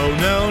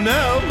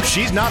No,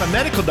 she's not a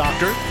medical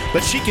doctor,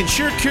 but she can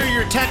sure cure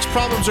your tax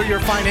problems or your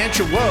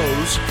financial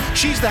woes.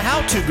 She's the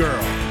how-to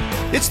girl.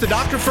 It's the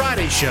Dr.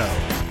 Friday Show.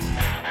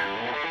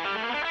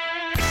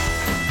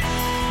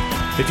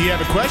 If you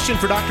have a question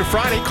for Dr.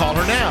 Friday, call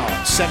her now,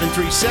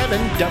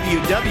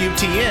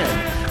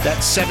 737-WWTN.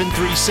 That's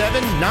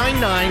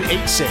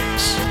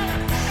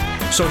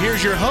 737-9986. So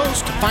here's your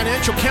host,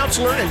 financial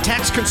counselor and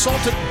tax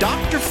consultant,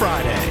 Dr.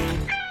 Friday.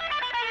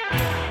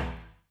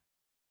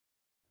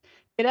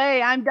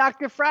 G'day, I'm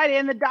Dr. Friday,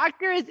 and the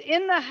doctor is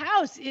in the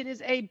house. It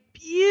is a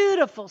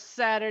beautiful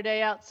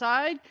Saturday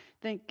outside.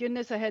 Thank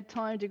goodness I had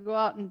time to go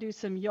out and do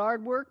some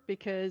yard work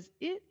because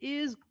it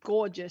is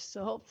gorgeous.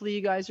 So hopefully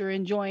you guys are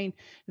enjoying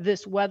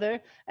this weather.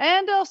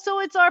 And also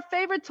it's our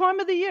favorite time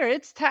of the year.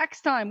 It's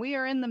tax time. We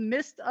are in the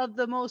midst of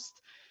the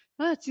most,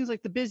 it seems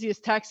like the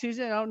busiest tax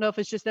season. I don't know if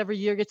it's just every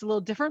year gets a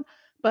little different,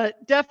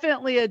 but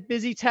definitely a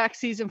busy tax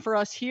season for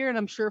us here. And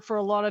I'm sure for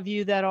a lot of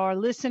you that are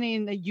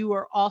listening that you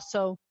are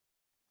also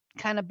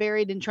kind of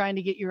buried in trying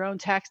to get your own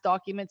tax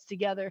documents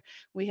together.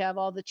 We have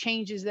all the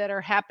changes that are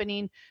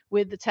happening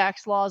with the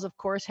tax laws, of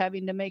course,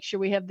 having to make sure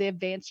we have the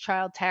advanced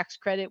child tax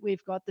credit.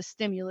 We've got the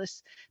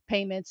stimulus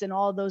payments, and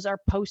all of those are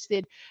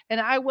posted.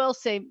 And I will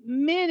say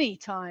many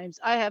times,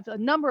 I have a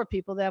number of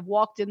people that have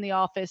walked in the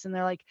office and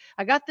they're like,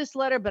 I got this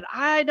letter, but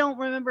I don't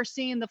remember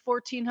seeing the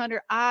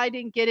 1400. I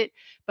didn't get it,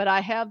 but I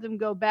have them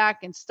go back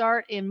and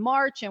start in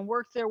March and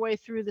work their way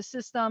through the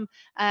system.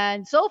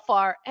 And so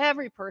far,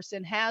 every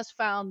person has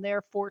found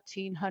their $1,400.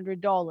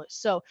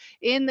 So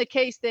in the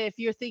case that if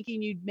you're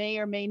thinking you may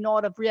or may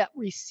not have yet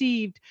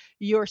received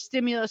your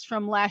stimulus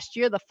from last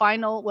year, the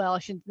final, well, I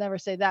should never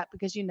say that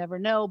because you never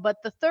know, but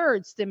the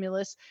third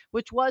stimulus,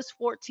 which was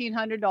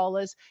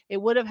 $1,400,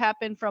 it would have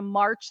happened from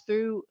March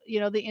through,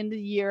 the end of the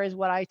year is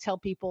what I tell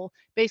people.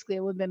 Basically,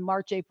 it would have been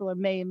March, April, or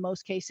May in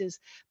most cases.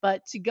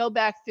 But to go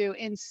back through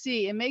and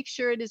see and make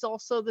sure it is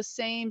also the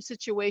same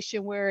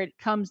situation where it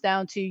comes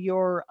down to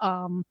your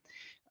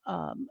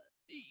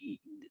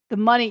the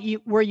money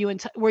where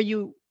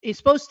you is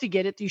supposed to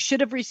get it. You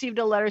should have received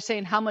a letter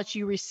saying how much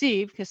you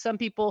received, because some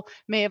people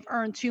may have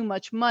earned too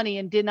much money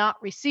and did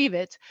not receive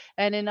it.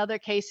 And in other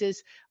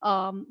cases,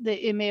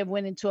 it may have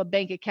went into a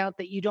bank account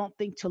that you don't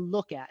think to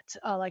look at,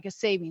 like a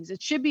savings.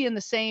 It should be in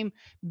the same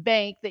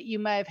bank that you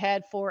might have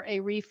had for a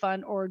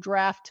refund or a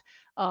draft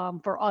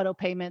for auto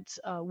payments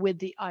with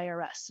the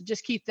IRS. So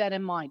just keep that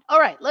in mind. All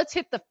right, let's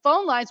hit the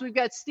phone lines. We've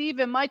got Steve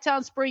in my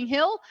town, Spring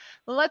Hill.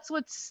 Let's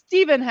what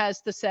Stephen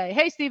has to say.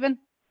 Hey, Stephen.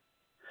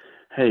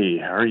 Hey,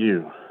 how are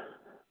you?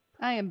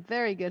 I am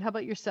very good. How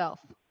about yourself?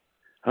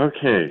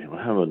 Okay,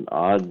 I have a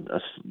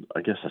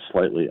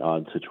slightly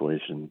odd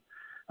situation.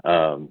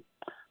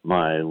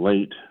 My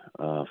late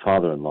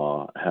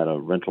father-in-law had a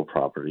rental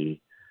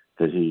property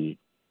that he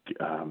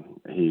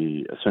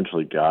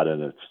essentially got,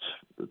 and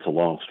it's a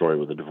long story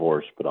with a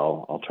divorce, but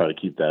I'll try to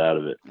keep that out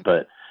of it.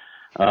 But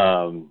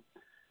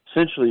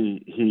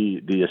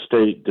essentially, the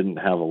estate didn't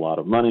have a lot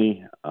of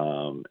money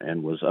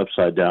and was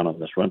upside down on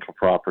this rental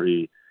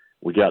property.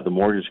 We got the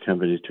mortgage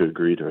company to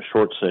agree to a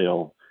short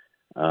sale,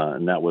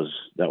 and that was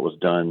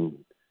done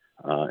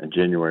in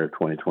January of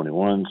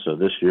 2021. So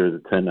this year, the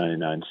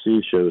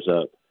 1099-C shows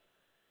up,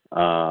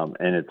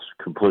 and it's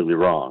completely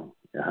wrong.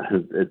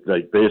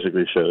 It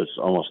basically shows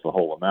almost the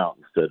whole amount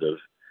instead of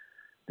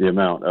the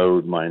amount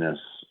owed minus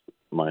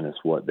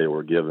what they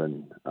were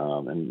given.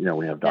 And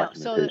we have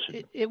documentation.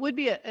 So it would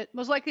be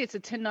most likely it's a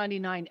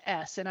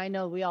 1099-S, and I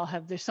know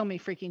there's so many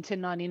freaking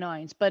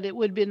 1099s, but it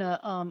would have been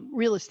a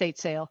real estate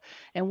sale.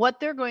 And what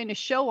they're going to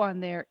show on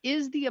there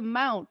is the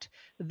amount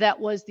that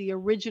was the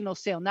original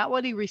sale, not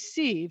what he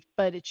received,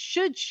 but it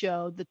should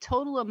show the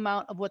total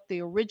amount of what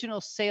the original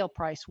sale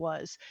price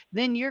was.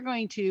 Then you're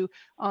going to,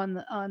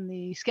 on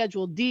the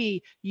Schedule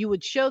D, you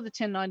would show the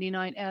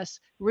 1099-S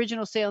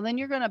original sale, and then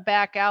you're going to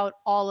back out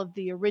all of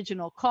the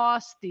original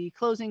costs, the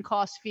closing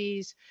cost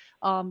fees,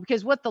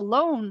 because what the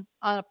loan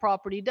on a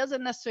property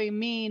doesn't necessarily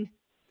mean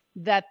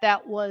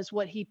that was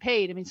what he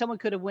paid. I mean, someone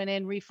could have went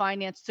in,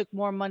 refinanced, took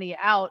more money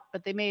out,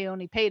 but they may have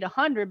only paid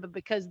 $100, but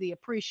because the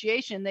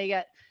appreciation they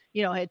got,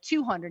 had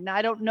 $200. Now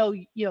I don't know,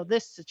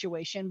 this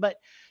situation, but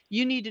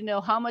you need to know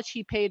how much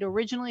he paid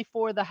originally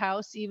for the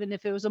house, even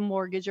if it was a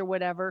mortgage or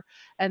whatever.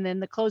 And then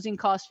the closing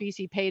cost fees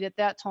he paid at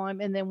that time.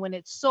 And then when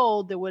it's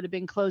sold, there would have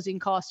been closing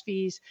cost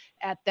fees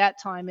at that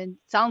time. And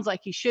it sounds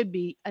like he should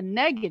be a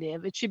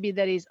negative. It should be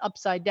that he's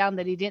upside down,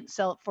 that he didn't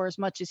sell it for as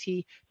much as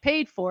he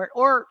paid for it.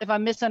 Or if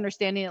I'm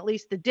misunderstanding, at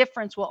least the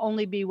difference will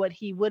only be what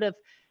he would have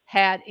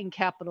had in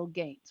capital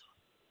gains.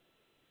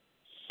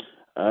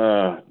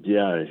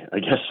 Yeah, I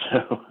guess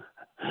so.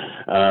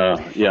 I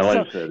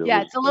said,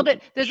 it's a little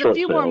bit, there's a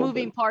few more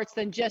moving parts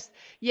than just,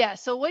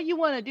 So what you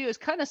want to do is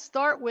kind of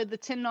start with the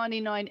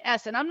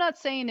 1099-S. And I'm not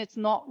saying it's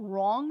not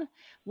wrong.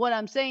 What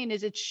I'm saying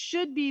is it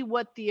should be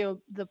what the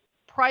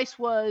price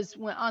was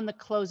when on the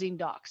closing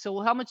doc. So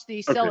how much did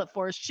he sell it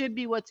for? It should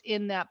be what's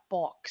in that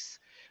box.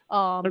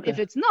 If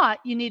it's not,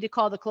 you need to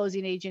call the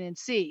closing agent and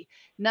see.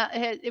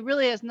 It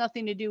really has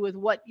nothing to do with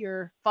what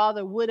your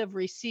father would have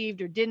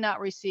received or did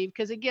not receive.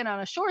 Because again, on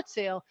a short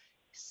sale,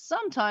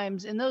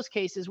 Sometimes in those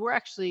cases, we're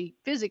actually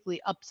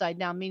physically upside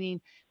down,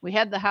 meaning we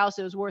had the house,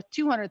 it was worth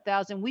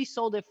 200,000. We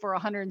sold it for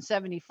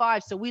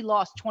 175. So we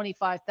lost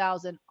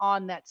 25,000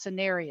 on that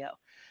scenario.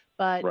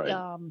 But,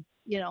 Right.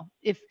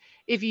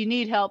 if you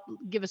need help,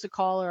 give us a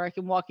call, or I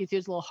can walk you through.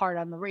 It's a little hard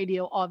on the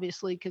radio,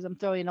 obviously, because I'm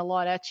throwing a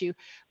lot at you.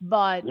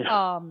 But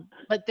Yeah.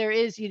 there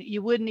is,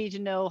 you would need to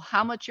know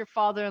how much your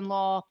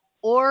father-in-law,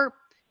 or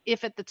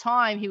if at the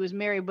time he was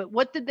married, but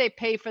what did they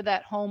pay for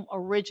that home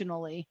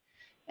originally?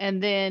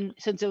 And then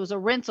since it was a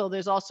rental,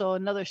 there's also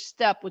another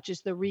step, which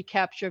is the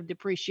recapture of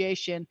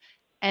depreciation.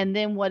 And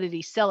then what did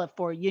he sell it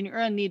for? You're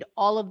going to need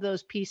all of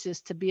those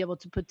pieces to be able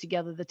to put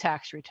together the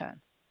tax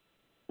return.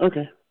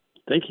 Okay.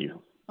 Thank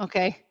you.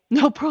 Okay.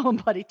 No problem,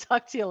 buddy.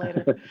 Talk to you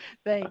later.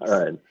 Thanks.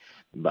 All right.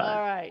 Bye. All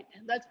right.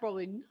 That's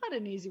probably not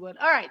an easy one.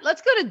 All right.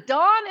 Let's go to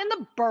Don in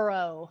the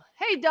borough.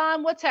 Hey,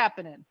 Don, what's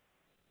happening?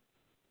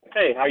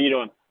 Hey, how you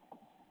doing?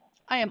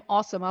 I am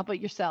awesome. How about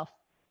yourself?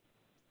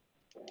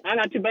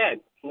 Not too bad.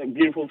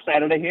 Beautiful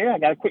Saturday here. I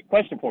got a quick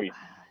question for you.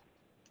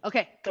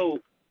 Okay. So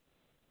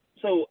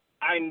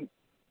I'm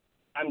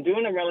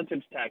doing a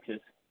relative's taxes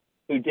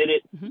who did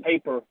it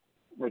paper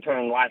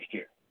return last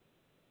year,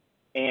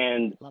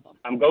 and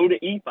I'm going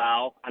to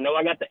e-file. I know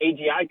I got the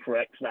AGI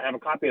correct because I have a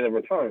copy of the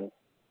return.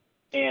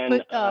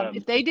 And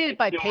if they did it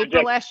by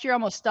paper last year,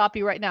 I'm gonna stop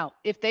you right now.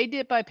 If they did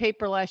it by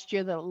paper last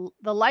year, the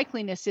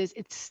likeliness is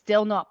it's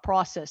still not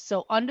processed.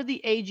 So under the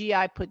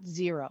AGI, put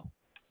 0.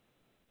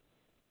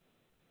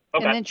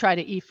 Okay. And then try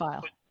to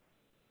e-file.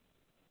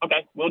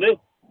 Okay, will do.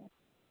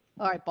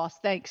 All right, boss.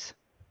 Thanks.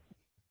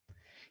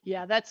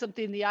 Yeah, that's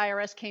something the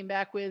IRS came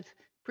back with.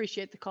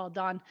 Appreciate the call,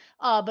 Don.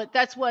 But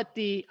that's what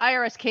the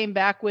IRS came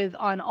back with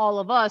on all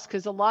of us,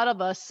 because a lot of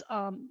us,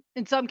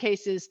 in some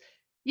cases,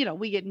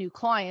 we get new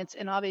clients,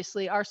 and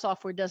obviously our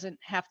software doesn't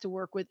have to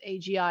work with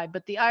AGI.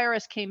 But the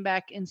IRS came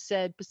back and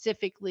said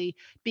specifically,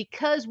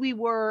 because we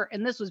were,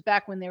 and this was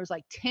back when there was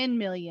like 10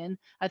 million,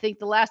 I think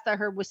the last I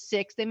heard was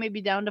 6, they may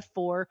be down to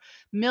 4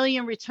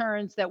 million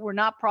returns that were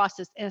not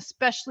processed, and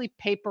especially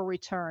paper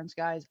returns,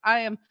 guys.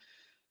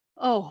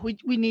 We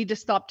need to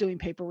stop doing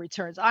paper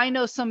returns. I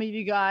know some of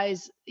you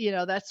guys,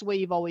 that's the way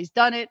you've always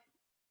done it.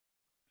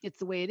 It's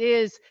the way it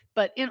is.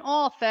 But in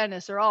all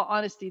fairness, or all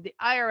honesty, the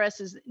IRS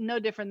is no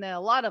different than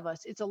a lot of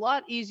us. It's a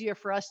lot easier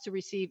for us to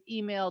receive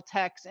email,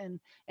 texts, and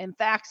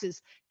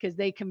faxes, because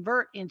they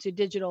convert into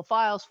digital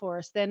files for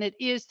us, than it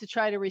is to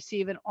try to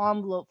receive an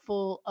envelope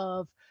full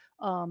of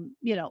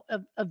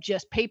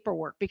just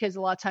paperwork, because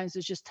a lot of times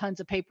there's just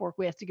tons of paperwork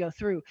we have to go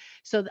through.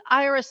 So the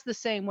IRS the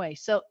same way.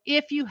 So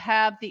if you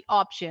have the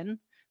option,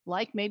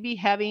 like maybe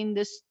having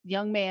this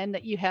young man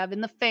that you have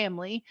in the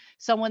family,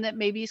 someone that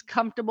maybe is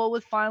comfortable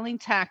with filing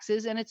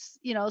taxes, and it's,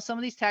 some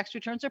of these tax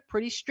returns are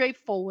pretty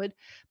straightforward,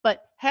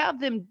 but have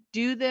them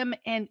do them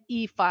and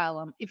e-file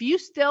them. If you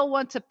still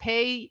want to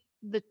pay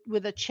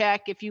with a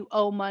check, if you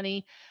owe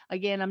money,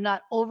 again, I'm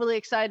not overly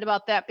excited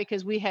about that,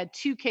 because we had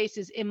 2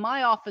 cases in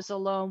my office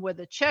alone where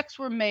the checks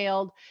were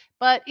mailed,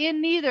 but in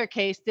neither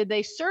case did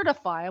they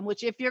certify them,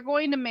 which if you're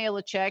going to mail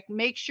a check,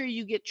 make sure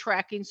you get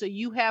tracking so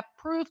you have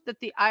proof that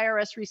the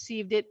IRS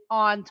received it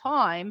on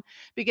time,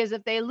 because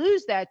if they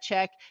lose that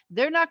check,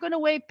 they're not going to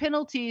waive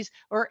penalties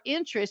or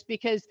interest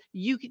because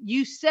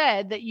you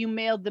said that you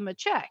mailed them a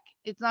check.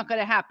 It's not going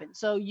to happen.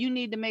 So you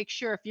need to make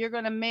sure, if you're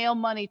going to mail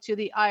money to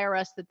the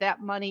IRS, that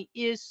money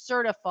is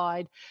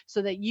certified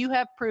so that you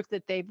have proof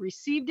that they've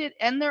received it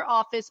in their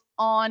office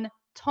on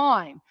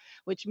time,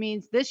 which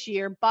means this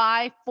year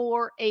by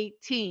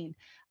 4/18.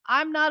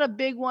 I'm not a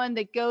big one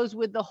that goes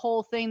with the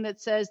whole thing that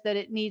says that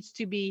it needs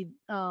to be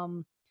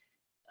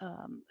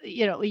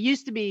it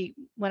used to be,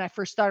 when I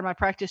first started my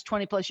practice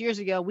 20 plus years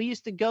ago, we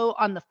used to go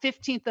on the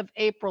 15th of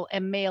April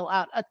and mail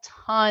out a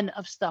ton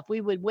of stuff. We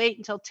would wait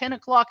until 10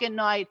 o'clock at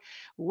night,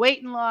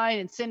 wait in line,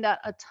 and send out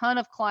a ton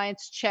of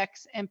clients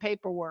checks and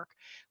paperwork.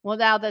 Well,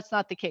 now that's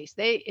not the case.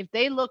 If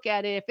they look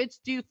at it, if it's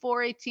due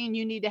 4/18,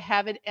 you need to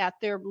have it at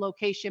their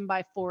location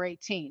by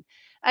 4/18.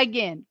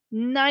 Again,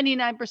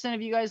 99%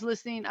 of you guys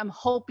listening, I'm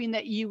hoping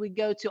that you would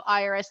go to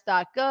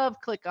irs.gov,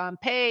 click on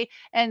pay,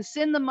 and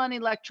send the money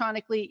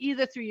electronically,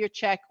 either through your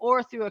check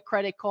or through a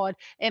credit card,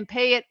 and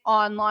pay it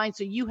online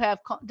so you have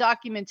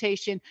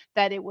documentation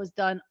that it was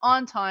done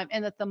on time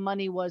and that the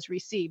money was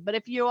received. But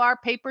if you are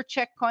a paper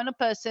check kind of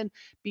person,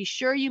 be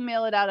sure you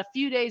mail it out a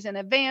few days in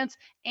advance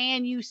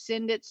and you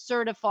send it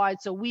certified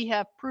so we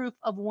have proof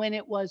of when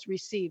it was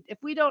received.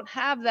 If we don't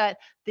have that,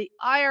 the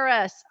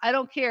IRS, I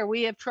don't care.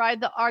 We have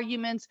tried the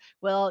arguments.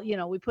 Well,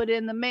 we put it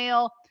in the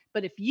mail.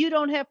 But if you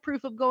don't have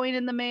proof of going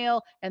in the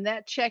mail and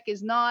that check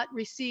is not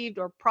received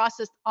or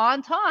processed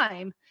on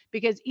time,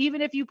 because even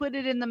if you put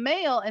it in the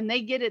mail and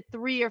they get it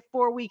 3 or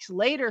 4 weeks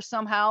later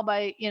somehow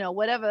by,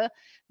 whatever,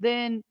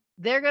 then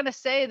they're going to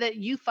say that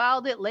you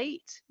filed it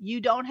late.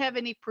 You don't have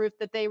any proof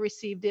that they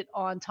received it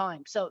on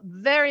time. So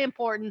very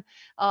important.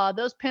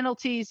 Those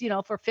penalties,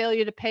 for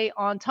failure to pay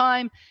on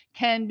time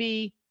can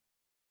be,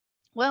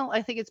 well,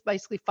 I think it's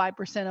basically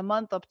 5% a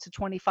month up to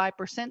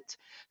 25%.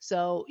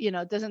 So,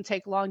 it doesn't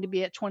take long to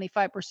be at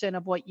 25%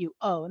 of what you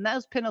owe. And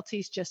those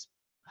penalties just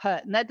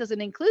And that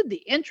doesn't include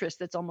the interest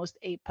that's almost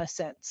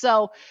 8%.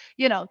 So,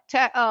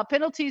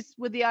 penalties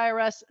with the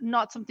IRS,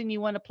 not something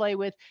you want to play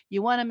with.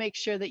 You want to make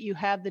sure that you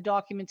have the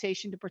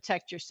documentation to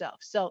protect yourself.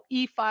 So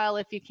e-file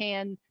if you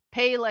can,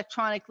 pay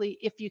electronically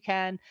if you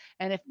can.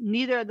 And if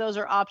neither of those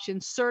are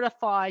options,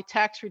 certify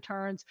tax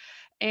returns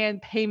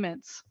and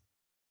payments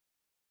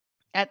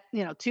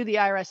to the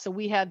IRS. So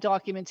we have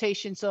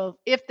documentation. So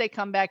if they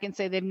come back and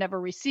say they've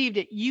never received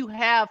it, you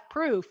have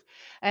proof.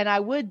 And I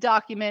would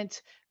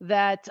document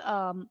that,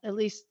 at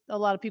least a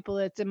lot of people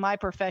that's in my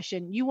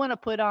profession, you want to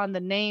put on the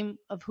name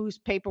of whose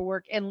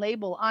paperwork and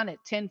label on it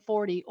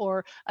 1040,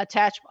 or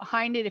attach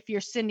behind it, if you're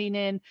sending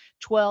in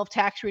 12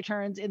 tax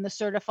returns in the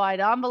certified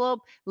envelope,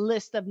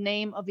 list of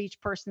name of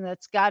each person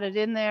that's got it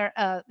in there,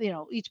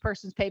 each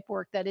person's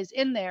paperwork that is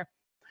in there.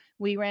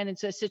 We ran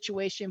into a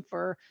situation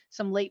for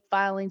some late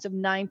filings of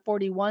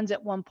 941s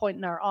at one point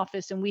in our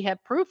office, and we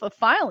had proof of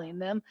filing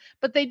them,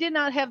 but they did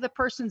not have the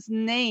person's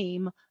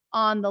name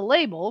on the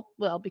label.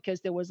 Well,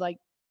 because there was like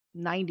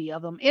 90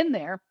 of them in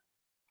there.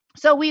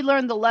 So we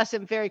learned the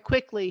lesson very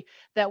quickly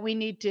that we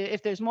need to,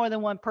 if there's more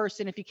than one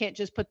person, if you can't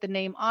just put the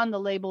name on the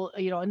label,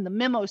 in the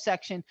memo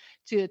section,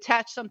 to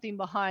attach something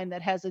behind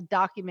that has a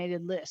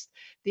documented list.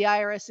 The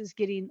IRS is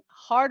getting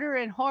harder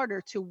and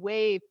harder to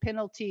waive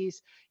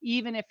penalties,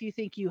 even if you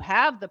think you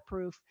have the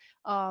proof.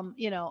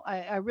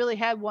 I really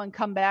had one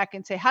come back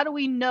and say, how do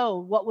we know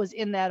what was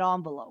in that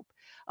envelope?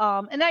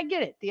 And I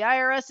get it. The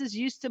IRS is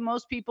used to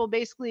most people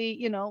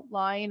basically,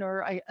 lying,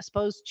 or I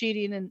suppose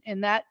cheating in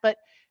that. But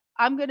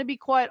I'm going to be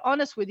quite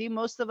honest with you.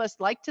 Most of us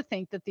like to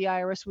think that the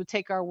IRS would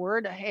take our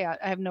word. Hey, I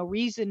have no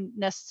reason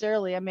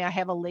necessarily. I mean, I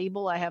have a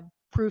label. I have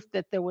proof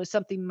that there was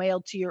something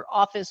mailed to your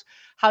office.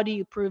 How do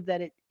you prove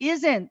that it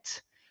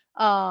isn't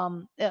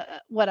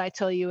what I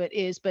tell you it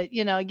is? But,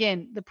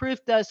 again, the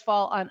proof does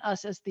fall on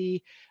us as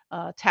the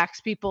tax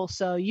people.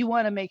 So you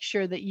want to make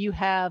sure that you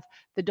have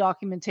the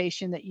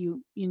documentation that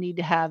you need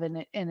to have,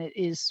 and it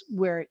is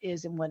where it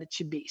is and what it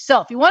should be. So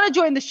if you want to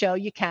join the show,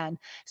 you can.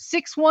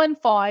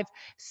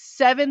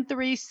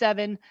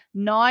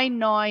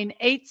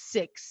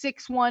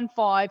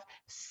 615-737-9986.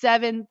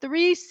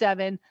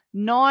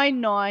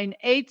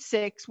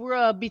 615-737-9986.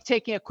 We'll be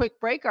taking a quick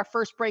break, our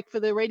first break for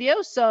the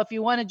radio. So if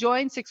you want to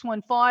join,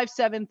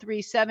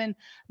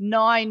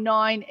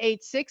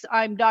 615-737-9986.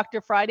 I'm Dr.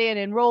 Friday, an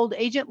enrolled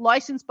agent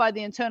licensed by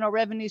the Internal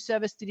Revenue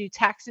Service to do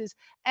taxes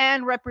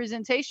and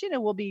representation,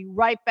 and we'll be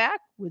right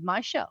back with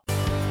my show.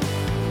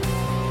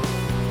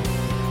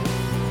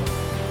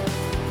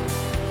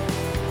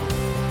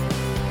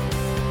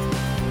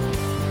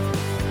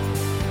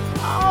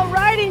 All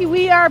righty,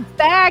 we are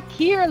back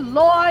here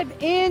live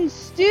in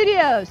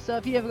studio. So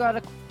if you have got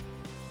a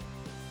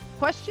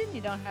question,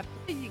 you don't have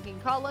to. You can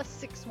call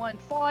us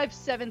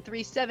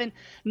 615-737-9986.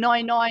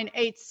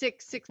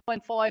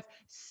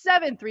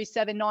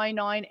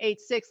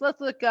 615-737-9986. Let's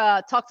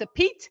talk to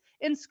Pete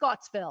in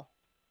Scottsville.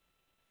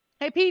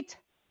 Hey, Pete.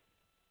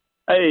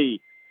 Hey,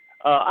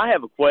 I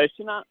have a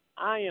question.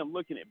 I am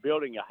looking at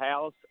building a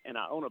house, and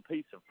I own a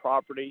piece of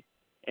property,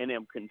 and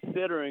am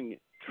considering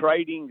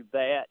trading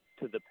that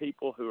to the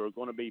people who are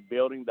going to be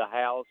building the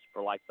house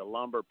for like the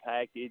lumber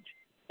package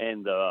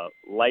and the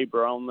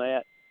labor on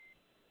that.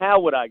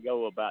 How would I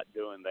go about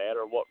doing that,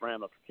 or what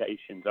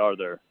ramifications are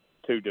there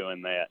to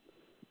doing that?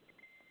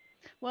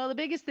 Well, the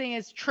biggest thing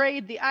is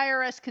trade. The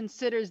IRS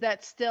considers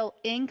that still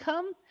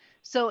income.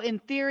 So in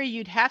theory,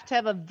 you'd have to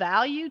have a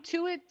value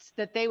to it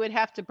that they would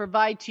have to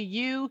provide to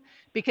you,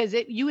 because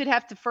you would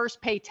have to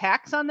first pay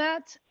tax on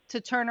that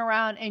to turn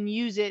around and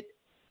use it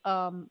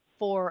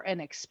for an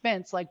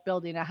expense like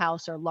building a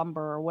house or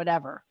lumber or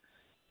whatever.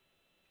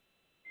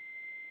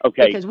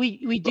 Okay. Because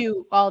we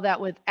do all that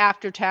with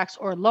after tax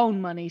or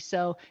loan money.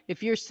 So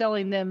if you're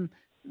selling them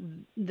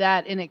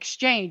that in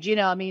exchange,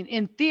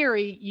 in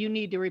theory, you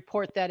need to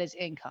report that as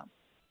income.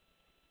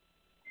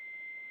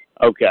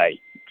 Okay.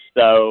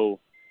 So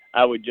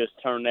I would just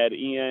turn that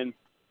in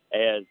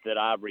as that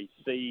I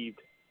received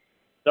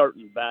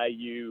certain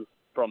value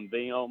from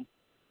them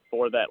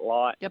for that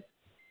lot. Yep.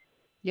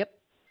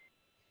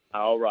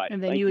 All right.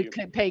 And then Thank you would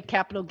pay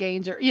capital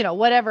gains, or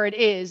whatever it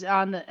is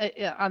on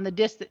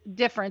the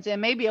difference,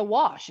 and maybe a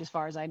wash, as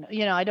far as I know.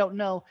 I don't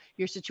know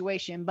your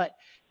situation, but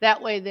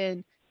that way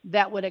then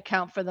that would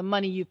account for the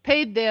money you've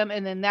paid them,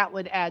 and then that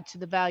would add to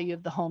the value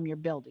of the home you're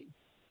building.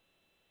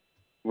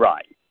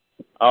 Right.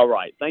 All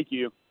right. Thank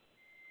you.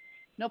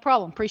 No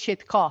problem. Appreciate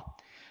the call.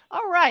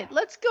 All right.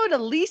 Let's go to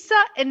Lisa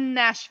in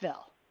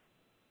Nashville.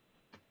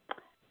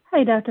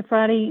 Hey, Dr.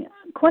 Friday.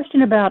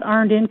 Question about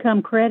earned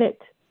income credit.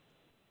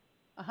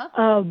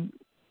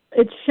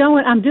 It's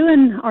showing, I'm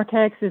doing our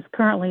taxes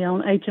currently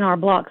on H&R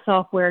Block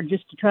software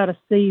just to try to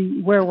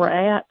see where we're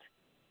at.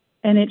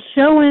 And it's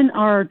showing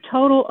our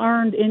total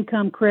earned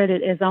income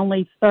credit is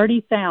only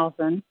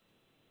 $30,000.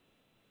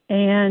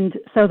 And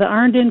so the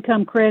earned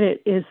income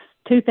credit is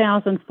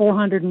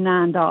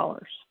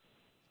 $2,409.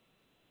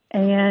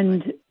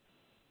 And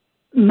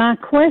my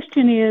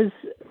question is,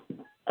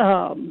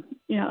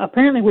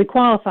 apparently we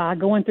qualify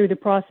going through the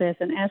process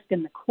and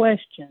asking the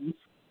questions.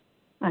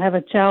 I have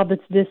a child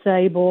that's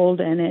disabled,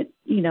 and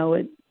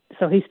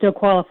so he still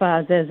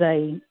qualifies as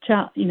a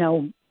child,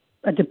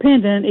 a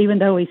dependent, even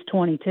though he's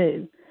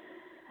 22.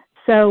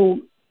 So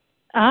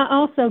I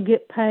also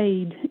get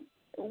paid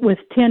with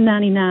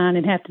 1099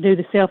 and have to do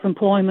the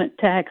self-employment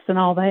tax and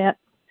all that.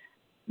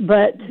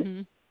 But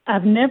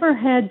I've never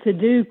had to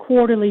do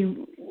quarterly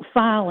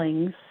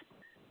filings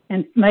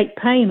and make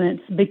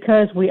payments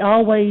because we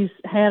always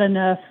had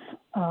enough.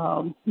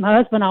 My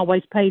husband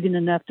always paid in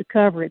enough to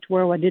cover it to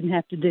where I didn't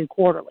have to do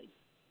quarterly.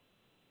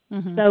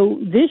 So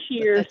this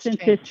year,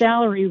 since his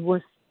salary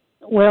was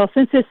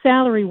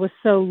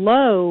so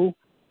low,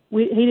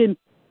 he didn't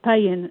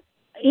pay in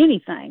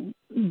anything.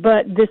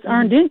 But this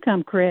earned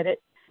income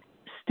credit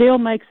still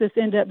makes us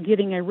end up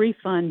getting a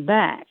refund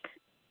back.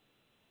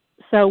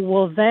 So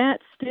will that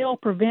still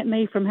prevent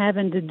me from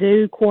having to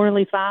do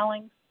quarterly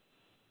filings?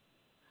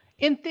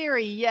 In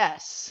theory,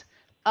 yes.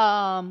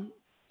 I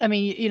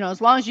mean, as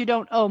long as you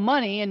don't owe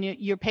money and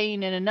you're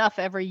paying in enough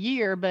every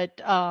year,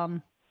 but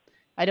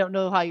I don't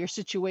know how your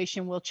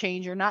situation will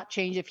change or not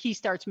change. If he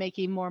starts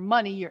making more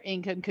money, your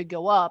income could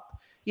go up,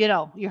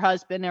 your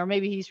husband, or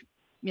maybe he's,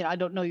 I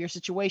don't know your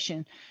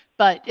situation.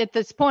 But at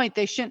this point,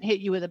 they shouldn't hit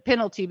you with a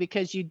penalty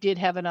because you did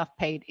have enough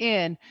paid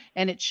in,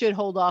 and it should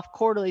hold off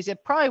quarterlies.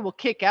 It probably will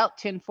kick out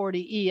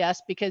 1040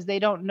 ES because they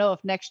don't know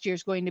if next year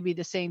is going to be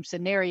the same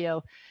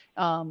scenario.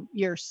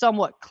 You're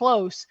somewhat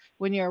close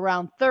when you're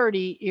around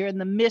 30. You're in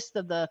the midst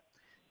of the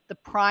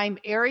prime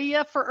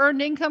area for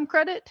earned income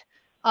credit.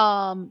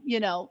 So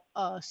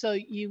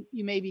you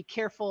may be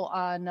careful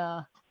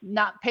on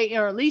not paying,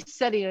 or at least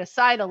setting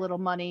aside a little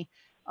money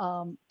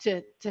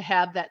to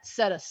have that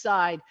set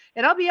aside.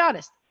 And I'll be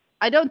honest,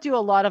 I don't do a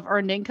lot of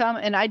earned income,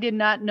 and I did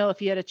not know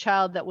if you had a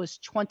child that was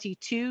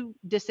 22,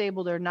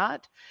 disabled or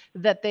not,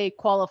 that they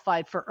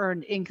qualified for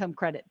earned income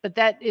credit. But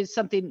that is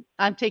something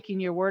I'm taking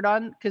your word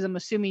on because I'm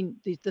assuming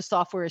the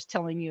software is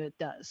telling you it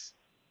does.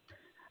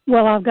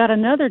 Well, I've got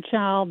another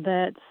child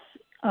that's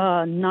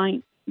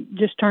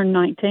just turned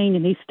 19,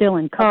 and he's still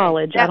in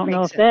college. Okay, I don't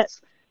know if sense.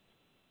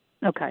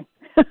 Okay.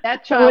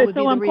 That child would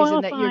be the I'm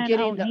reason that you're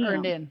getting the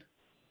earned in.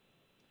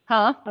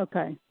 Huh?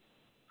 Okay.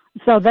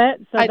 So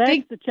that's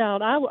think the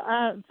child.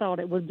 I thought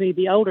it would be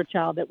the older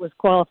child that was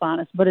qualifying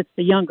us, but it's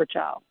the younger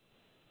child.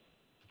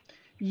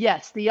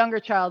 Yes, the younger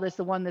child is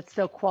the one that's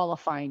still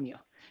qualifying you.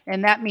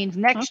 And that means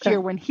next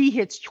year when he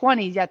hits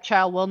 20, that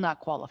child will not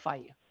qualify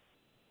you.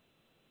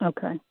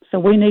 Okay. So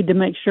we need to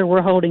make sure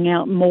we're holding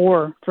out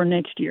more for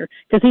next year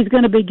because he's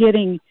going to be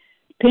getting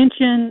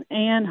pension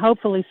and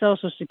hopefully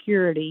Social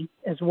Security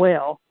as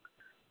well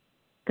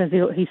because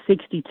he's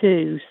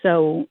 62.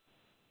 So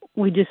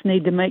we just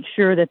need to make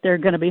sure that they're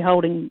going to be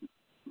holding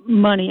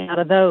money out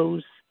of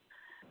those.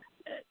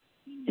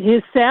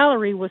 His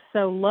salary was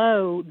so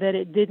low that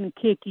it didn't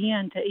kick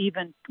in to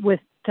even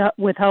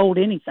withhold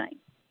anything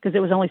because it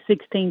was only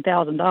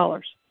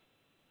 $16,000.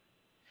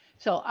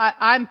 So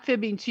I'm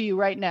fibbing to you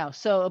right now.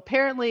 So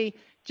apparently,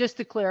 just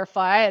to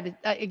clarify,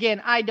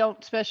 I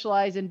don't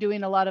specialize in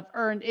doing a lot of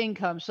earned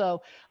income.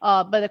 So,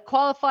 but it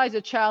qualifies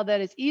a child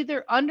that is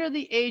either under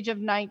the age of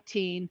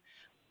 19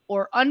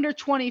 or under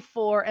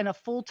 24 and a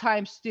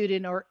full-time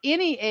student or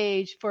any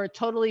age for a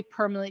totally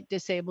permanently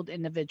disabled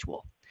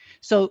individual.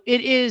 So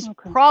it is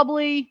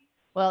probably,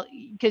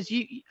 because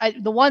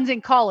the one's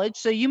in college,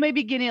 so you may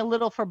be getting a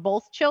little for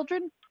both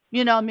children,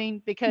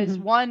 because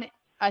one,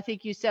 I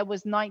think you said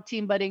was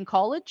 19, but in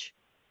college.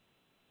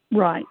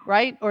 Right.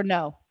 Right. Or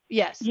no?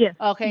 Yes. Yes.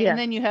 Okay. Yes. And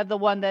then you have the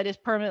one that is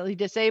permanently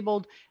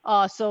disabled.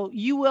 So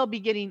you will be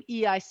getting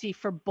EIC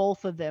for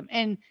both of them.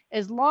 And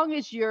as long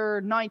as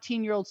your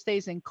 19-year-old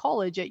stays in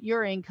college at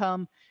your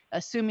income,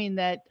 assuming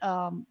that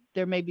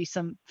there may be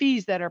some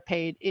fees that are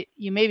paid,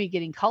 you may be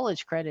getting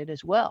college credit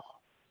as well.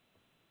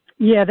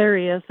 Yeah, there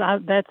is.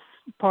 That's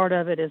part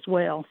of it as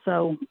well.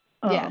 So,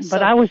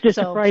 but I was just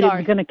afraid it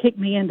was going to kick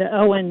me into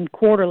owing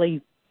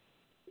quarterly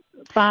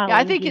filing. Yeah,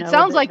 I think it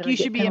sounds like you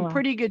should be in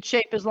pretty good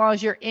shape as long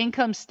as your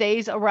income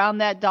stays around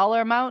that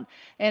dollar amount.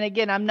 And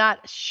again, I'm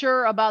not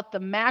sure about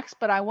the max,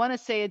 but I want to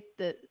say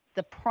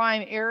the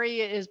prime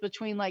area is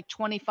between like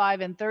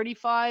 25 and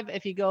 35.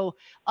 If you go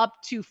up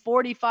to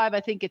 45,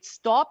 I think it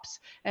stops.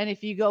 And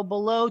if you go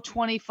below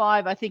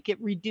 25, I think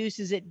it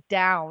reduces it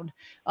down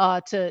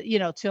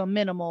to a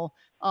minimal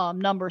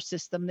number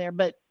system there.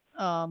 But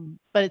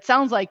it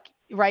sounds like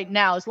right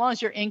now, as long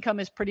as your income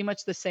is pretty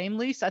much the same,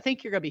 Lisa, I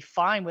think you're going to be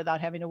fine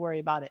without having to worry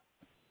about it.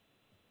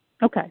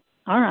 Okay.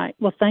 All right.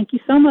 Well, thank you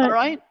so much. All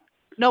right.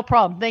 No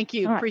problem. Thank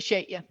you. All right.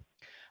 Appreciate you.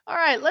 All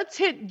right. Let's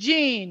hit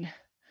Gene.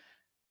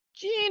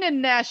 Gene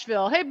in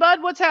Nashville. Hey,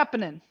 bud, what's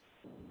happening?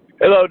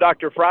 Hello,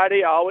 Dr.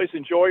 Friday. I always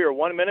enjoy your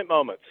 1-minute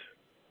moments.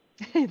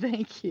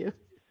 Thank you.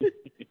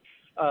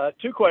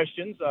 2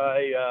 questions.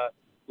 I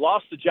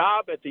lost a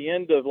job at the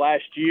end of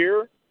last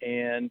year,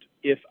 and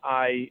if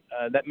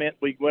that meant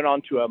we went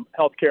on to a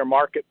healthcare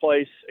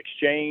marketplace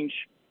exchange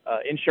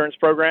insurance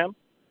program.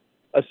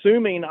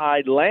 Assuming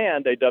I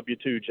land a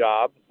W-2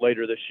 job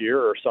later this year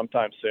or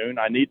sometime soon,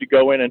 I need to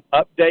go in and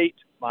update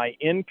my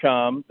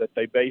income that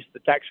they base the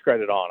tax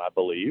credit on, I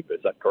believe. Is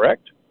that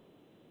correct?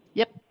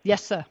 Yep.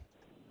 Yes, sir.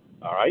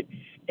 All right.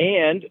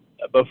 And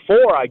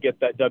before I get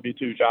that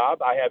W-2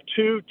 job, I have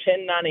 2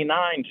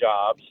 1099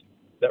 jobs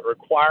that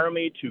require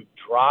me to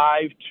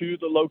drive to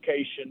the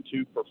location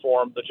to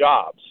perform the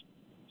jobs.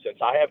 Since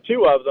I have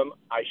 2 of them,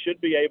 I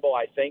should be able,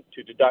 I think,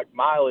 to deduct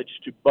mileage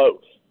to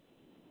both.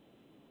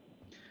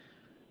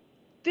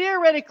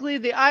 Theoretically,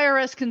 the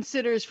IRS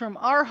considers from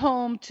our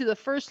home to the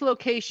first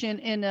location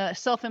in a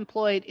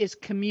self-employed is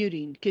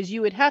commuting, because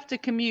you would have to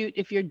commute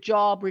if your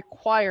job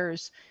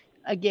requires,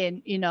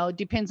 again,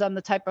 depends on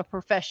the type of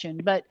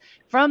profession. But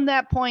from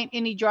that point,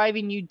 any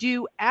driving you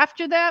do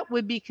after that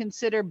would be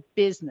considered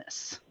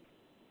business.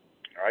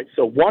 All right.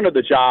 So one of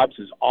the jobs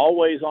is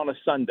always on a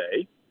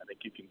Sunday. I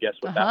think you can guess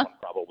what that one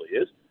probably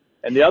is.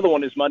 And the other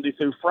one is Monday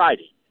through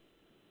Friday.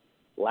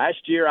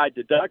 Last year, I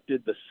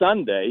deducted the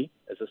Sunday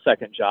as a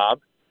second job,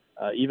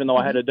 even though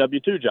I had a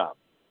W-2 job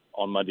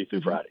on Monday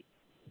through Friday.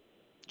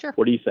 Sure.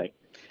 What do you think?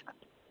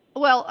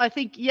 Well, I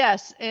think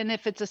yes. And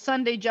if it's a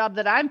Sunday job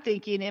that I'm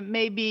thinking, it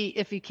may be,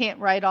 if you can't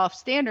write off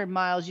standard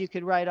miles, you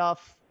could write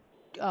off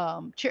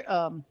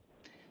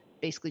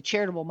basically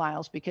charitable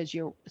miles, because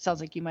it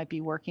sounds like you might be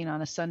working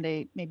on a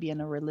Sunday, maybe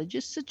in a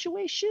religious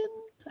situation.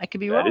 I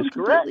could be wrong. That is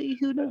completely. Correct.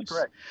 Who knows? That's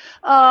correct.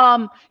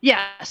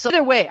 Yeah. So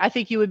either way, I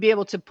think you would be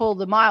able to pull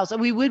the miles,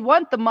 and we would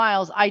want the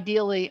miles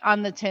ideally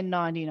on the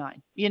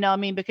 1099. You know what I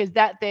mean? Because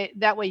that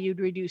way you'd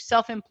reduce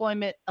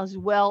self-employment as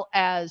well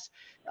as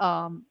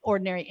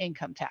ordinary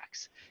income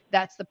tax.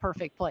 That's the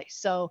perfect place.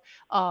 So,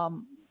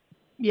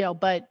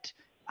 but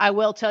I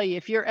will tell you,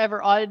 if you're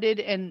ever audited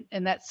and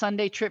that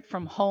Sunday trip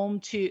from home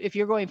if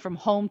you're going from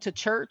home to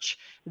church,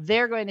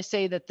 they're going to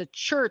say that the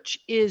church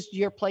is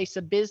your place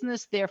of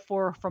business.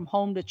 Therefore, from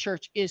home to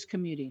church is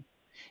commuting.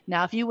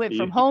 Now, if you went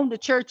from home to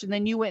church and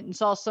then you went and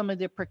saw some of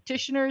the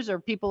practitioners or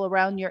people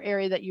around your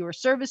area that you were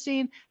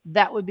servicing,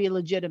 that would be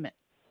legitimate.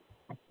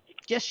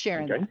 Just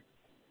sharing that.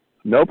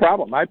 No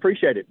problem. I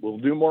appreciate it. We'll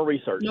do more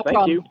research.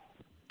 Thank you.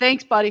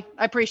 Thanks, buddy.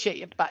 I appreciate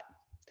you. Bye.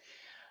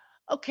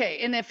 Okay,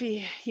 and if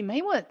he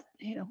may want,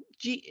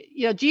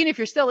 Gene, if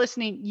you're still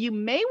listening, you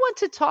may want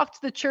to talk to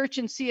the church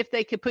and see if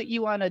they could put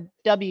you on a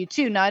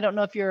W-2. Now, I don't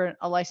know if you're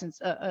a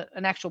licensed,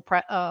 an actual,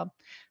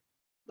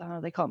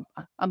 they call them,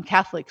 I'm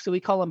Catholic, so we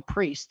call them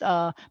priest,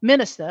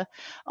 minister,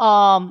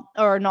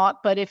 or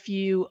not. But if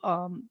you,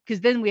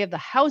 because then we have the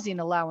housing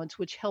allowance,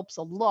 which helps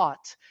a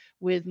lot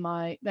with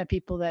my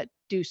people that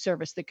do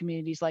service the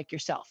communities like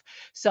yourself.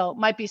 So it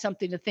might be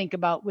something to think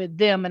about with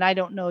them. And I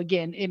don't know,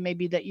 again, it may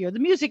be that you're the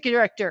music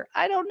director.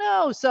 I don't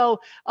know.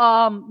 So,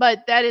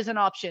 but that is an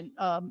option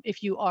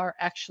if you are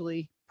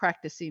actually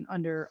practicing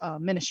under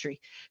ministry.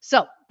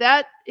 So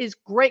that is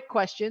great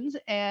questions.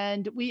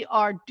 And we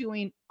are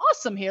doing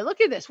awesome here.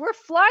 Look at this. We're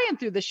flying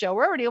through the show.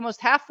 We're already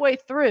almost halfway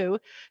through.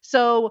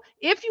 So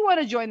if you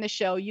want to join the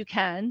show, you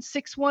can.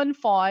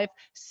 615-737-9986,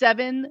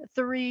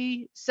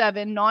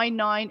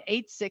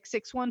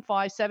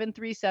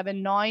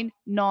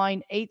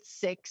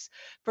 615-737-9986.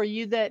 For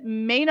you that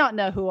may not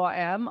know who I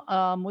am,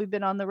 we've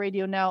been on the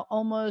radio now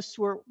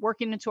we're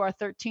working into our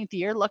 13th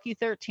year, lucky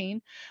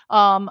 13.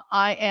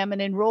 I am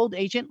an enrolled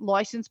agent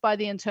licensed by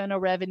the Internal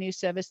Revenue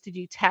Service to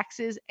do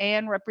taxes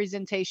and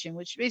representation,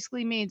 which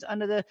basically means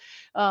under the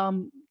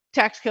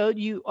tax code,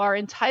 you are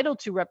entitled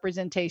to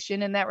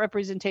representation, and that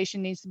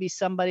representation needs to be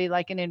somebody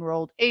like an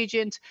enrolled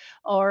agent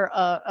or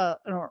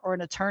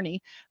an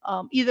attorney.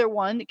 Either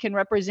one can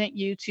represent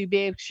you to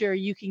be sure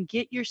you can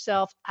get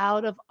yourself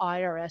out of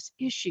IRS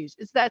issues.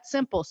 It's that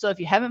simple. So if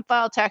you haven't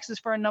filed taxes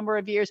for a number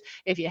of years,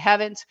 if you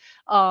haven't,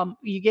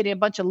 you get a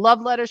bunch of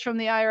love letters from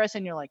the IRS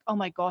and you're like, oh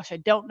my gosh, I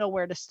don't know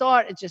where to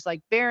start. It's just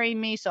like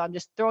burying me. So I'm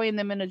just throwing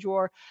them in a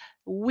drawer.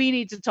 We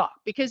need to talk,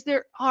 because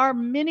there are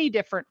many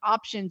different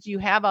options you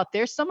have out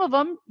there. Some of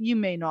them you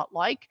may not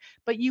like,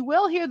 but you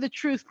will hear the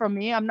truth from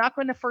me. I'm not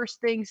going to first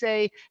thing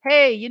say,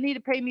 hey, you need to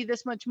pay me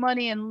this much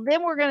money, and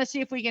then we're going to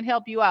see if we can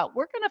help you out.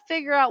 We're going to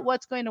figure out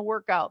what's going to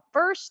work out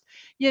first,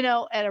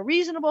 at a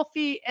reasonable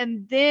fee,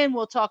 and then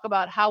we'll talk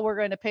about how we're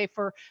going to pay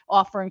for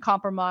offer and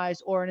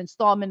compromise or an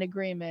installment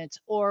agreement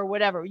or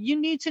whatever. You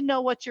need to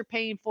know what you're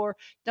paying for.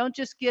 Don't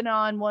just get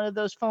on one of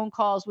those phone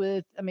calls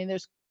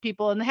there's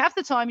people, and half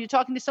the time you're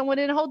talking to someone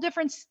in a whole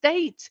different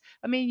state.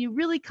 You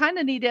really kind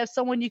of need to have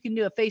someone you can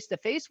do a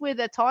face-to-face with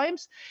at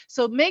times.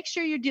 So make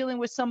sure you're dealing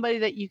with somebody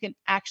that you can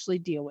actually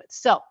deal with.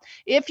 So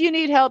if you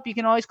need help, you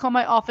can always call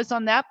my office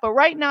on that. But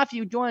right now, if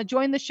you want to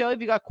join the show,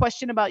 if you got a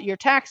question about your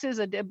taxes,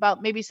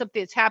 about maybe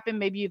something that's happened,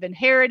 maybe you've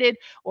inherited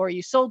or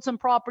you sold some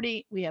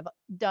property, we have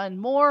done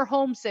more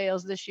home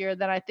sales this year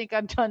than I think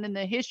I've done in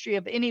the history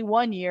of any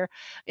one year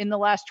in the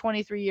last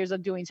 23 years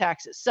of doing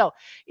taxes. So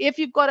if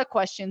you've got a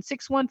question,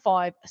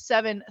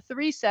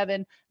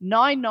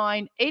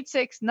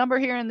 615-737-9986, number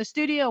here in the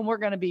studio, and we're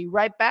going to be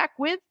right back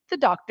with the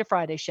Dr.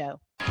 Friday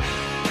Show.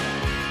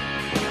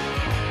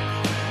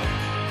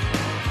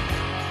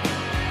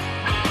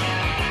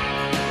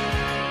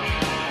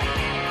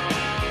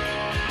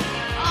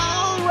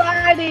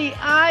 Alrighty,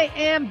 I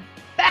am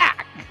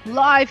back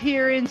live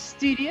here in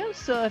studio.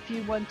 So if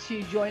you want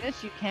to join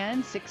us, you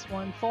can.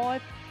 615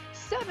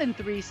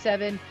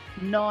 615-737-9986,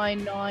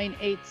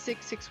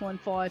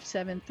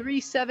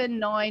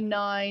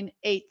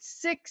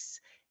 615-737-9986.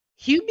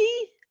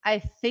 Hubie, I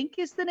think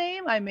is the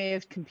name. I may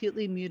have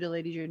completely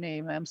mutilated your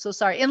name. I'm so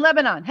sorry. In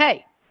Lebanon.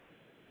 Hey.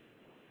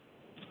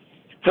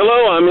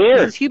 Hello, I'm here.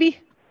 Is this Hubie?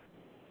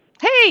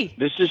 Hey.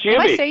 This is Hubie.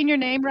 Am I saying your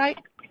name right?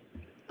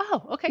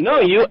 Oh, okay. No,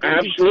 cool. you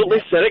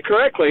absolutely said it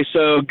correctly.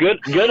 So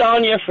good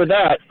on you for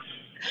that.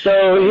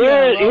 So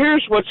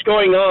here's what's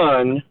going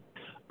on.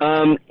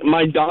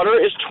 My daughter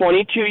is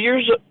 22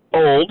 years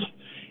old,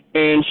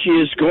 and she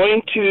is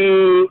going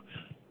to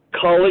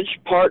college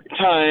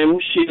part-time.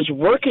 She is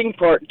working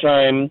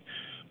part-time,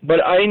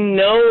 but I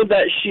know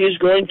that she is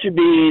going to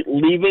be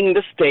leaving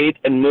the state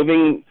and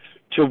moving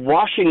to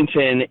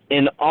Washington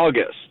in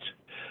August.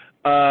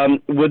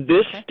 Would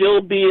this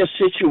still be a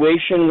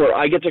situation where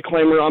I get to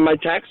claim her on my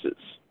taxes?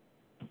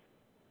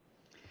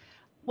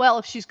 Well,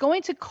 if she's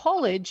going to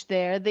college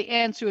there, the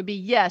answer would be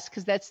yes,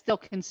 because that's still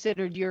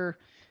considered your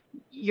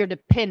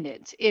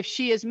dependent. If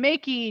she is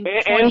making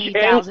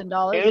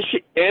 $20,000,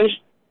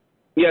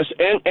 yes,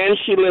 and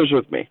she lives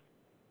with me.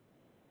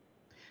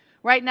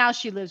 Right now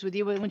she lives with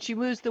you. When she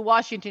moves to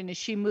Washington, is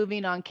she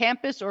moving on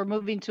campus or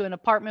moving to an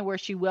apartment where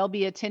she will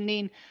be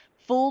attending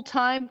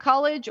full-time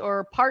college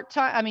or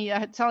part-time? I mean,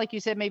 it sounds like you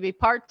said maybe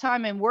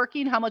part-time and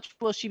working. How much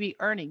will she be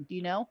earning? Do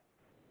you know?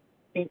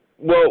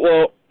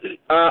 Well,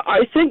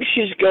 I think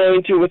she's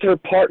going to, with her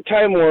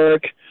part-time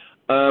work,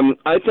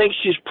 I think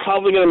she's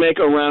probably going to make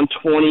around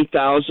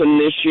 $20,000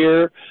 this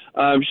year.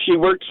 She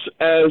works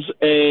as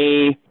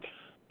a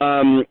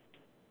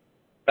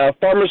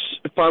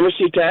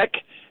pharmacy tech,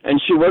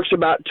 and she works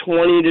about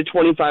 20 to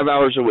 25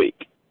 hours a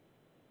week.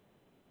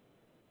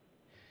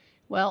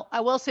 Well, I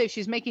will say if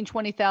she's making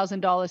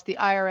 $20,000, the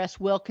IRS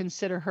will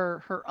consider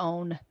her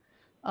own.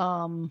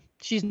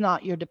 She's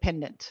not your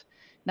dependent.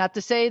 Not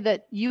to say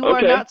that you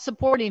are not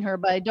supporting her,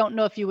 but I don't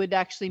know if you would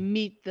actually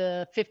meet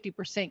the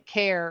 50%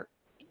 care,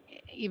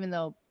 even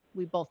though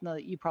we both know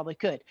that you probably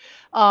could.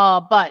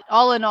 But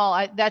all in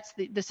all, that's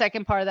the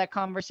second part of that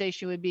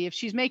conversation would be if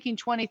she's making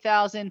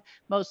 $20,000,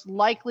 most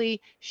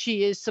likely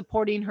she is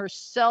supporting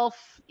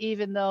herself,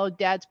 even though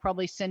dad's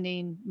probably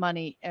sending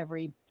money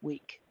every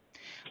week.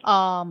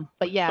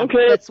 But yeah,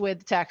 that's the way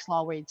the tax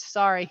law reads.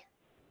 Sorry.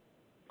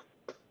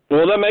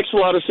 Well, that makes a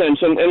lot of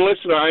sense. And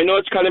listen, I know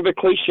it's kind of a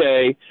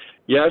cliche.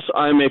 Yes,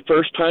 I'm a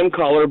first-time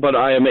caller, but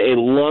I am a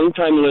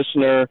long-time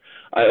listener.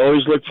 I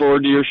always look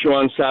forward to your show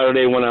on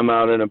Saturday when I'm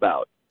out and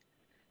about.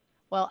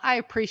 Well, I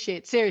appreciate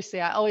it.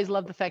 Seriously, I always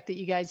love the fact that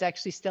you guys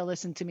actually still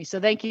listen to me. So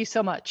thank you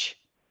so much.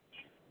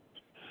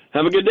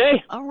 Have a good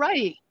day. All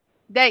right.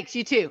 Thanks.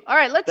 You too. All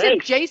right. Let's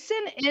hit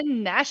Jason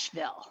in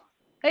Nashville.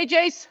 Hey,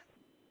 Jace.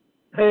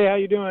 Hey, how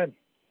you doing?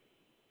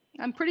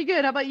 I'm pretty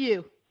good. How about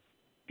you?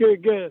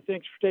 Good.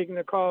 Thanks for taking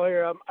the call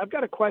here. I've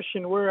got a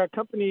question. We're a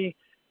company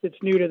that's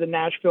new to the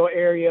Nashville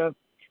area.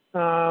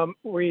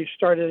 We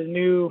started a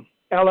new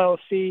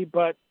LLC,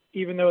 but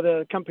even though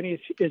the company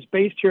is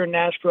based here in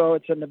Nashville,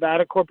 it's a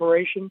Nevada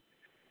corporation.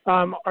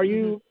 Are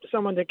you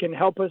someone that can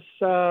help us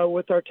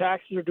with our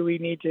taxes, or do we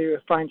need to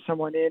find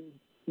someone in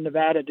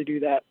Nevada to do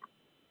that?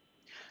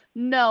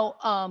 No.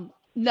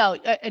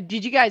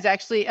 Did you guys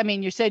actually, I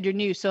mean, you said you're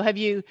new, so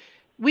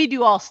we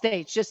do all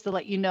states, just to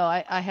let you know.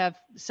 I have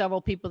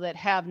several people that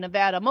have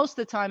Nevada. Most of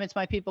the time, it's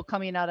my people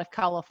coming out of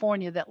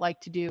California that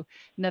like to do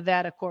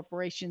Nevada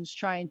corporations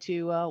trying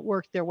to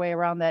work their way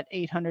around that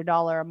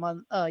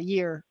 $800 a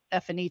year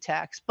F&E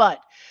tax.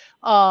 But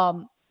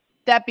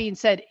that being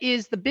said,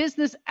 is the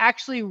business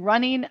actually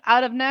running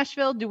out of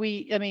Nashville?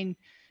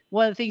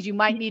 One of the things you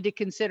might need to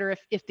consider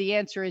if the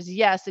answer is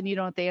yes, and you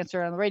don't have to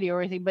answer it on the radio or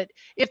anything, but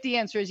if the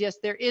answer is yes,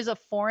 there is a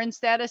foreign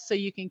status, so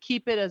you can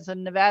keep it as a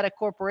Nevada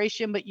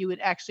corporation, but you would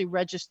actually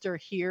register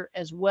here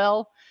as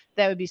well.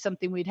 That would be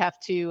something we'd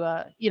have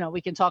to, we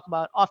can talk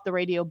about off the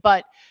radio,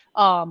 but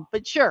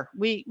sure,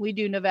 we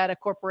do Nevada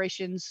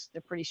corporations.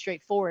 They're pretty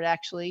straightforward,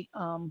 actually.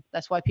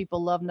 That's why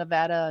people love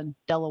Nevada and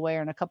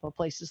Delaware and a couple of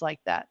places like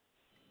that.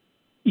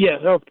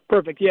 Yes. Oh,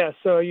 perfect. Yes.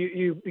 So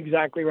you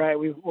exactly right.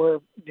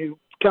 You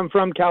come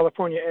from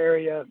California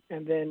area,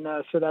 and then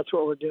so that's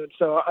what we're doing.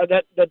 So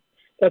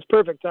that's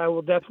perfect. I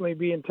will definitely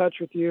be in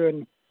touch with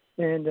you,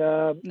 and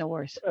no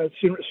worries.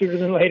 Sooner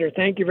than later.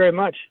 Thank you very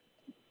much.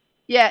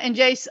 Yeah, and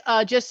Jace,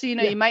 just so you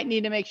know, you might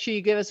need to make sure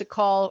you give us a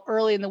call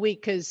early in the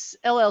week, because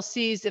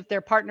LLCs, if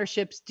they're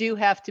partnerships, do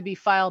have to be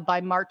filed by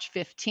March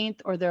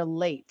 15th or they're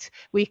late.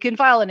 We can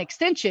file an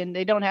extension.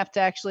 They don't have to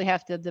actually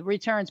have the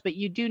returns, but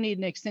you do need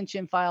an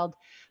extension filed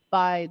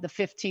by the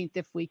 15th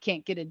if we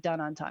can't get it done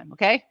on time.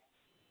 Okay?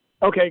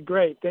 Okay,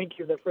 great. Thank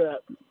you for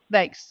that.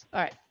 Thanks.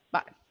 All right.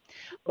 Bye.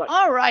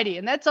 All righty.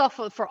 And that's all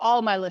for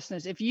all my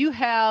listeners. If you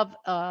have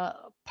a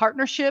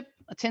partnership,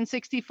 a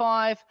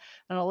 1065,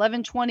 an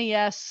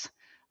 1120S,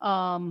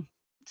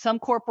 some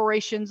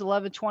corporations,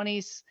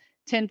 1120s,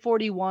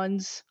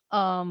 1041s,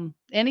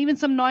 and even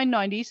some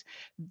 990s,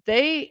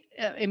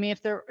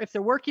 if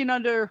they're working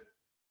under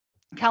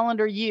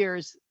calendar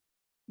years,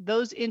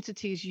 those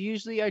entities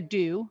usually are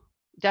due,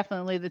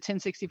 definitely the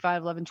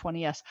 1065,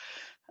 1120S,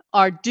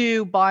 are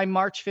due by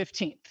March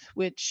 15th,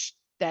 which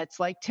that's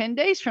like 10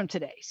 days from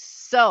today.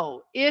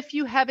 So if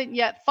you haven't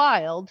yet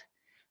filed,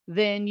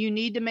 then you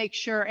need to make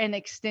sure an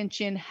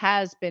extension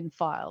has been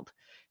filed.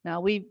 Now,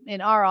 we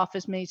in our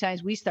office, many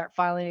times we start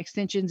filing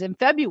extensions in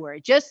February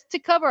just to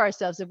cover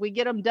ourselves. If we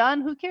get them done,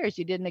 who cares?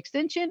 You did an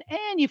extension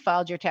and you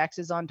filed your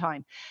taxes on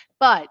time.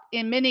 But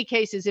in many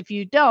cases, if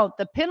you don't,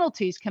 the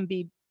penalties can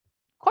be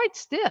quite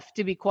stiff,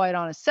 to be quite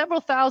honest,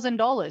 several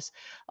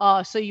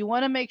 $1,000s. So you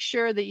want to make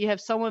sure that you have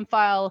someone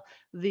file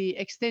the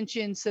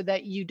extension so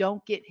that you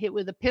don't get hit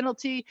with a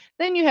penalty.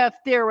 Then you have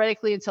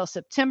theoretically until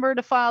September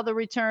to file the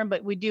return,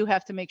 but we do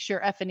have to make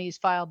sure F&E is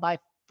filed by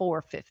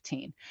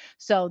 4/15.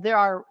 So there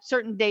are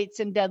certain dates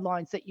and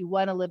deadlines that you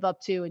want to live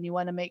up to, and you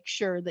want to make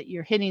sure that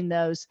you're hitting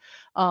those.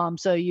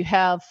 So you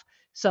have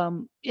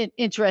some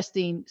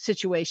interesting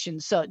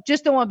situations. So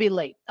just don't want to be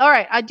late. All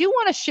right. I do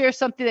want to share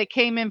something that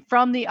came in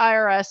from the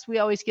IRS. We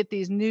always get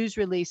these news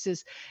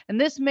releases, and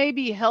this may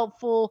be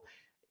helpful,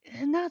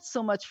 and not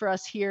so much for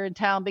us here in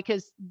town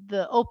because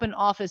the open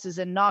office is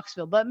in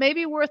Knoxville, but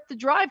maybe worth the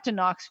drive to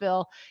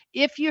Knoxville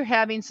if you're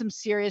having some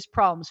serious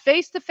problems.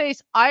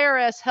 Face-to-face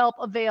IRS help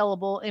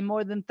available in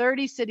more than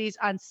 30 cities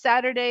on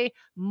Saturday,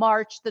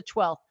 March the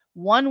 12th.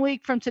 1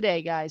 week from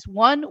today, guys.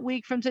 1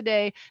 week from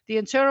today, the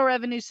Internal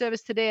Revenue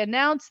Service today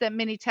announced that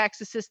many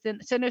tax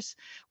assistance centers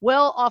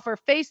will offer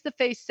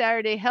face-to-face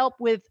Saturday help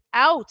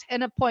without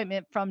an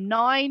appointment from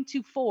 9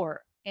 to 4.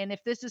 And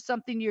if this is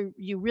something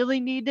you really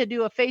need to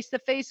do a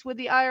face-to-face with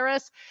the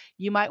IRS,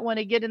 you might want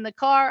to get in the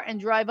car and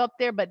drive up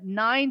there, but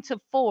 9 to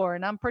 4.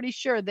 And I'm pretty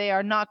sure they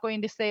are not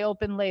going to stay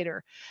open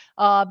later.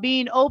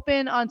 Being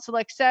open on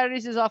select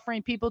Saturdays is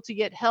offering people to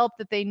get help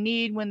that they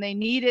need when they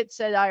need it,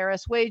 said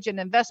IRS Wage and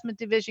Investment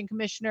Division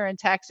Commissioner and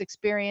Tax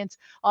Experience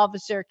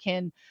Officer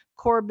Ken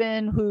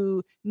Corbin,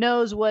 who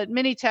knows what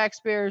many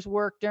taxpayers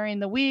work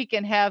during the week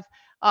and have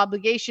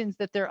obligations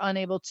that they're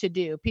unable to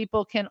do.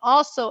 People can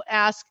also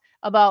ask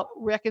about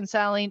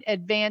reconciling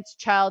advanced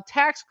child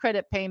tax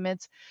credit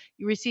payments.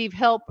 You receive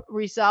help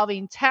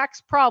resolving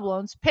tax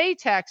problems, pay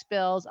tax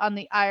bills on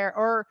the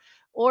IRS,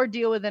 or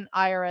deal with an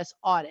IRS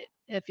audit.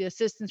 If the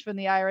assistance from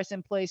the IRS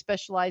employee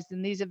specialized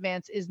in these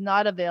events is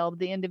not available,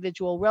 the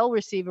individual will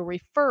receive a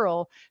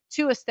referral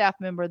to a staff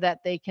member that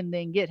they can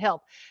then get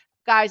help.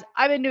 Guys,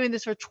 I've been doing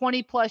this for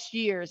 20 plus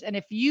years. And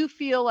if you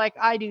feel like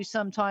I do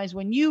sometimes,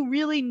 when you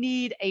really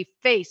need a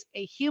face,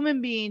 a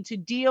human being to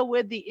deal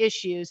with the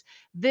issues,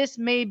 this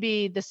may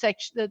be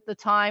the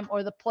time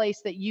or the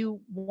place that you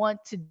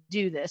want to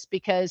do this,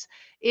 because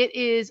it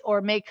is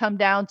or may come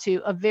down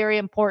to a very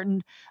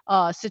important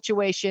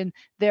situation.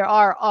 There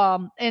are,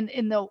 and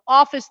in the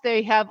office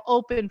they have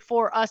open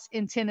for us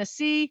in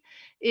Tennessee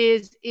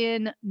is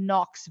in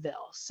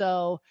Knoxville.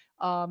 So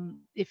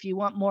if you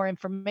want more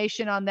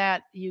information on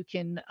that, you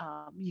can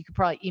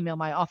probably email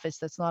my office.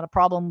 That's not a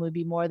problem. We'd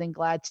be more than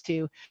glad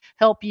to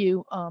help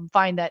you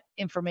find that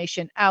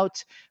information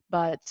out.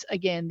 But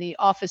again, the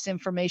office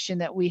information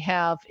that we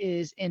have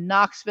is in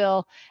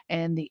Knoxville,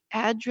 and the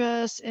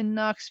address in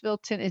Knoxville,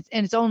 and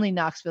it's only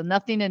Knoxville,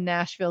 nothing in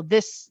Nashville.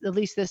 At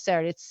least this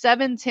Saturday, it's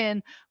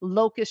 710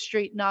 Locust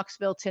Street,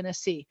 Knoxville,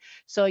 Tennessee.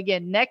 So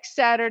again, next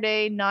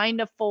Saturday, 9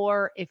 to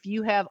 4, if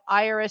you have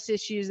IRS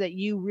issues that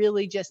you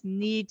really just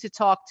need to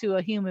talk to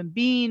a human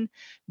being,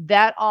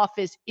 that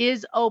office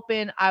is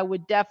open. I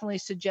would definitely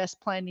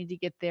suggest planning to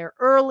get there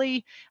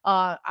early.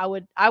 I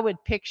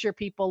would picture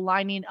people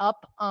lining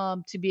up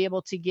to be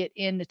able to get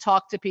in to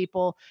talk to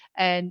people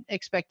and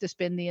expect to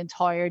spend the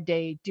entire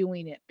day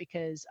doing it,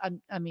 because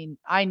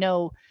I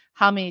know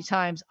how many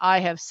times I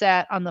have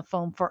sat on the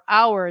phone for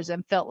hours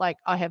and felt like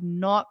I have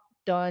not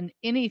done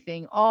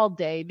anything all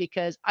day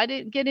because I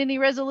didn't get any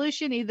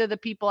resolution. Either the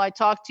people I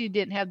talked to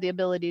didn't have the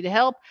ability to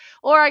help,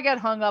 or I got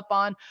hung up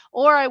on,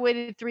 or I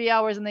waited 3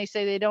 hours and they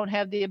say they don't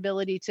have the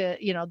ability to,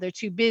 they're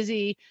too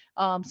busy.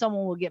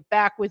 Someone will get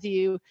back with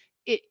you.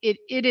 It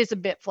is a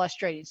bit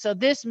frustrating. So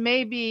this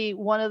may be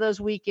one of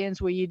those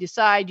weekends where you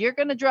decide you're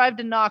going to drive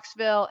to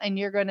Knoxville and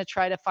you're going to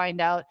try to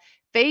find out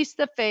face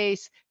to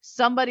face,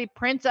 somebody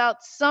prints out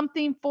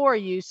something for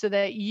you so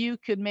that you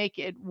could make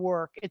it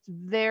work. It's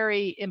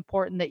very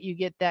important that you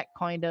get that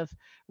kind of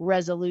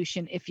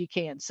resolution if you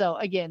can. So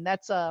again,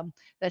 that's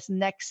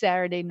next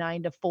Saturday,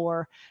 9 to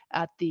 4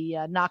 at the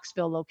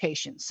Knoxville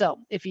location. So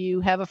if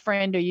you have a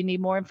friend or you need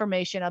more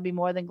information, I'll be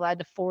more than glad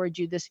to forward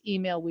you this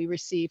email we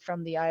received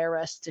from the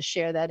IRS to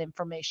share that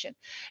information.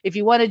 If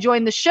you want to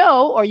join the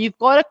show or you've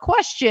got a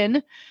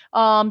question,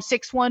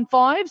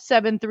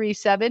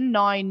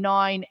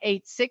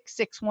 615-737-9986,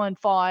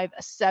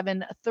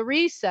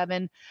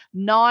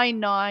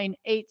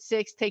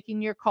 615-737-9986,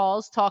 taking your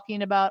calls,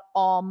 talking about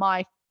all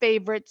my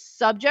favorite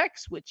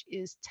subjects, which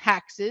is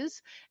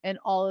taxes and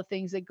all the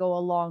things that go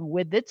along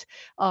with it.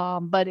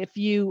 But if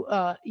you,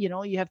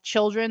 you have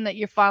children that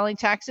you're filing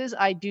taxes,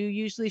 I do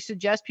usually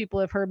suggest, people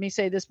have heard me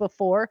say this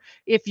before,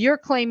 if you're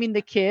claiming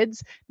the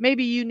kids,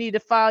 maybe you need to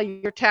file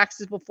your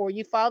taxes before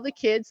you file the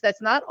kids.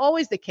 That's not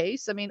always the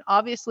case. I mean,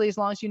 obviously, as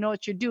long as you know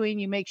what you're doing,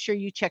 you make sure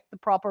you check the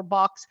proper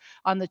box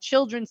on the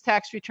children's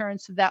tax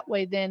returns. So that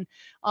way, then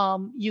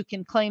you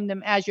can claim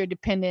them as your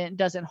dependent. It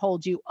doesn't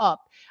hold you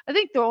up. I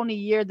think the only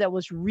year that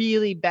was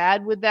really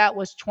bad with that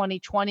was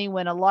 2020,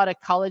 when a lot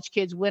of college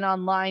kids went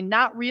online,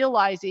 not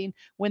realizing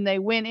when they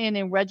went in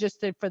and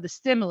registered for the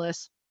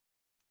stimulus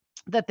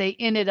that they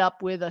ended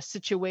up with a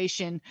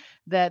situation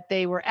that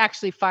they were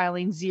actually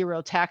filing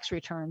zero tax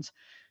returns.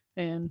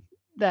 And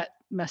that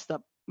messed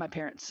up my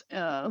parents,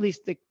 at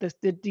least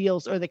the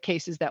deals or the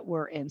cases that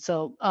we're in.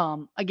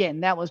 So again,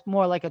 that was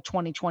more like a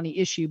 2020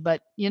 issue,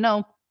 but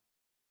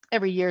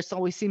every year it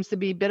always seems to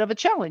be a bit of a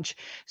challenge.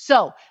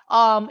 So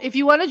if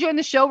you want to join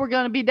the show, we're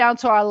going to be down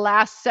to our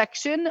last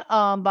section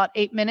about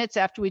 8 minutes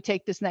after we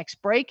take this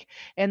next break.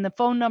 And the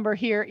phone number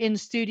here in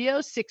studio,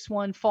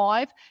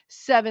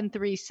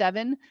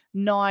 615-737-9986,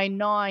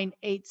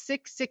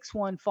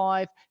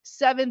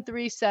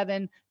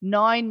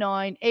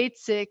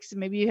 615-737-9986.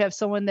 Maybe you have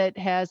someone that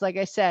has, like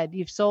I said,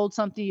 you've sold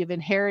something, you've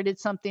inherited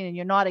something, and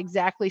you're not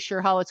exactly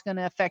sure how it's going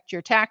to affect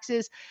your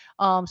taxes,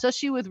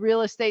 especially with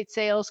real estate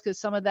sales, because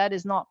some of that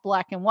is not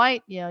black and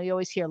white. You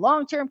always hear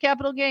long-term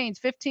capital gains,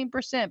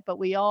 15%, but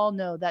we all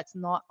know that's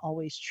not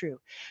always true.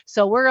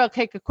 So we're going to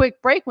take a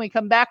quick break. When we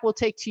come back, we'll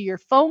take to your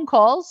phone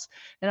calls,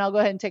 and I'll go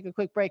ahead and take a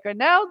quick break right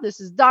now. This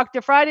is Dr.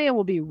 Friday, and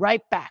we'll be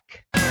right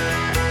back.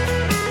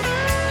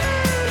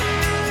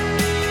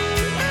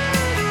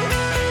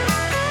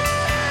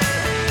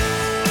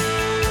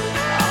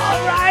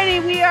 All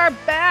righty, we are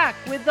back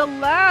with the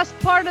last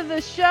part of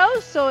the show.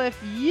 So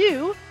if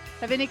you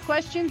have any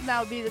questions,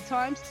 now would be the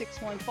time,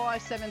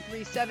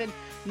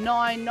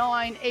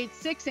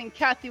 615-737-9986. And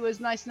Kathy was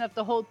nice enough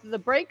to hold through the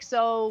break.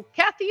 So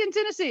Kathy in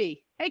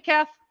Tennessee. Hey,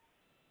 Kath.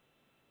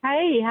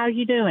 Hey, how are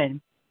you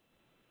doing?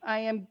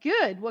 I am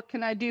good. What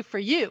can I do for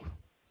you?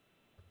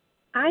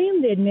 I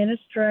am the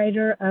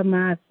administrator of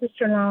my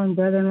sister-in-law and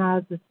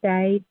brother-in-law's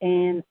estate,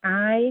 and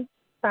I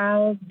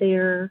filed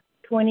their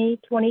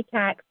 2020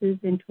 taxes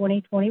in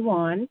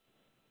 2021.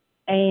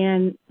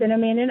 And sent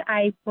them in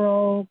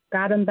April,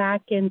 got them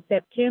back in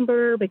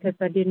September because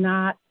I did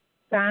not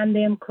sign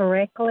them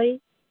correctly.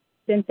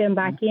 Sent them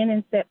back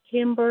in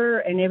September,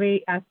 and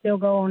I still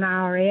go on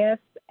IRS,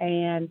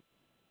 and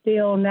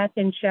still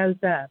nothing shows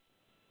up.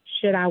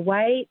 Should I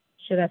wait?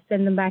 Should I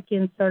send them back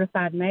in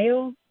certified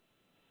mail?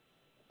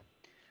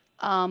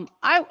 I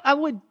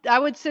would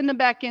send them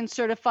back in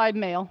certified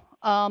mail,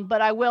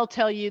 but I will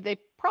tell you they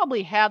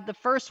probably have the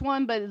first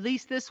one, but at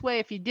least this way,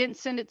 if you didn't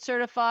send it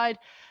certified,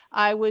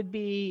 I would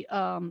be,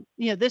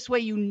 this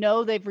way,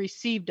 they've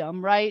received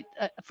them, right,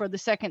 for the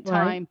second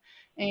time.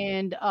 Right.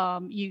 And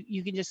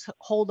you can just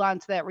hold on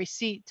to that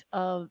receipt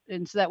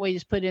and so that way you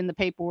just put in the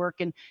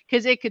paperwork, and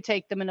because it could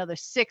take them another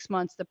 6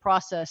 months to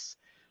process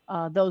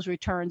those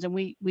returns. And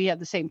we have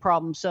the same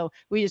problem. So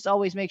we just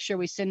always make sure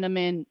we send them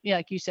in,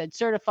 like you said,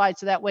 certified.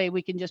 So that way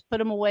we can just put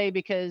them away,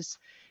 because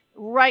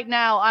right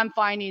now I'm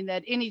finding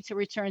that any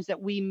returns that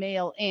we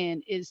mail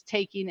in is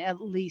taking at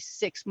least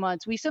 6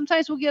 months. We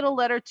sometimes will get a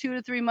letter 2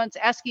 to 3 months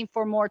asking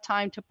for more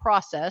time to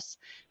process,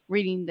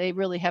 reading they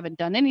really haven't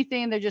done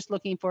anything. They're just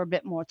looking for a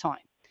bit more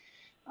time.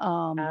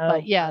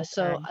 But yeah, okay.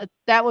 So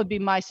that would be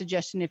my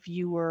suggestion if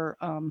you were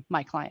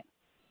my client.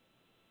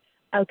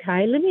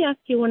 Okay, let me ask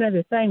you one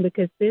other thing,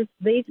 because these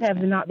have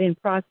not been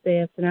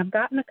processed, and I've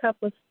gotten a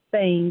couple of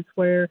things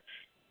where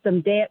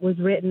some debt was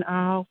written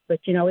off, but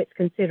it's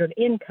considered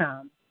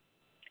income.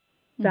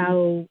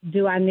 So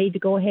do I need to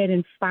go ahead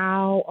and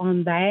file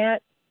on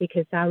that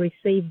because I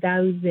received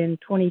those in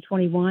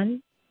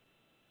 2021?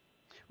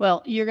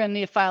 Well, you're going to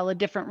need to file a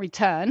different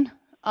return,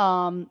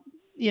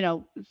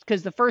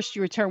 because the first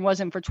return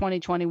wasn't for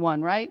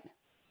 2021, right?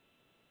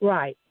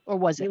 Right. Or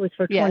was it? It was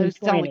for 2020. Yeah, it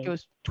sounded like it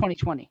was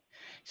 2020.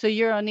 So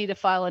you're going to need to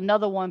file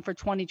another one for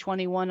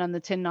 2021 on the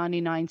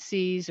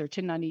 1099-Cs or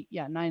 1090.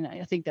 Yeah, 99.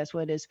 I think that's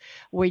what it is,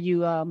 where you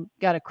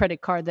got a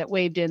credit card that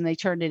waived in, they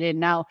turned it in.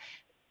 Now,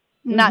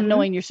 not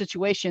knowing your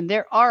situation,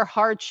 there are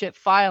hardship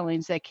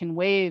filings that can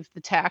waive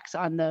the tax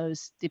on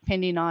those,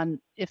 depending on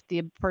if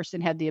the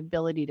person had the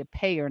ability to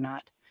pay or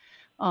not.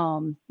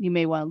 You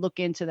may want to look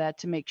into that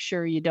to make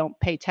sure you don't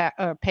pay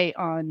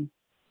on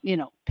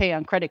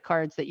credit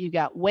cards that you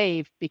got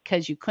waived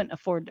because you couldn't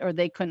afford, or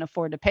they couldn't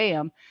afford to pay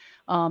them.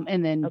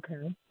 And then,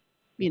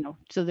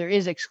 so there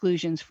is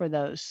exclusions for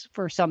those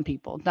for some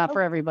people, not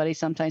for everybody.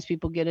 Sometimes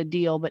people get a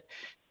deal, but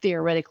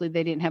theoretically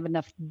they didn't have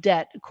enough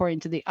debt according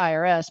to the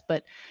IRS,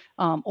 but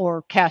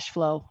or cash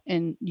flow.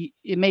 And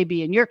it may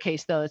be in your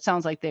case, though, it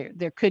sounds like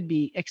there could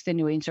be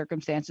extenuating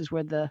circumstances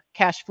where the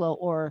cash flow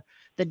or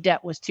the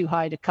debt was too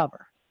high to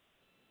cover.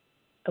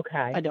 Okay.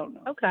 I don't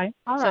know. Okay.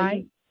 All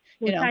right.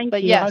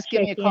 But yes,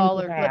 give me a call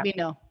or let me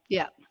know.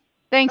 Yeah.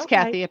 Thanks,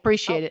 Kathy.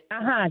 Appreciate it.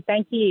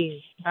 Thank you.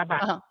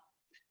 Bye-bye.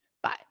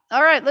 Bye.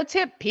 All right, let's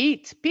hit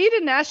Pete. Pete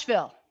in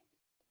Nashville.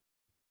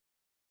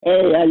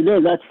 Hey, how you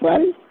doing? That's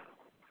Friday.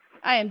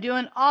 I am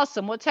doing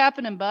awesome. What's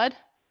happening, bud?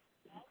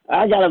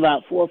 I got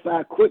about 4 or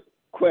 5 quick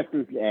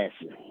questions to ask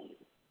you.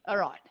 All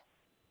right.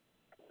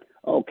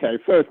 Okay,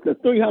 first, the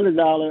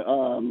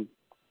 $300,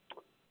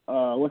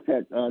 what's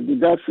that,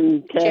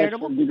 deduction, cash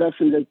Charitable?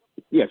 deduction,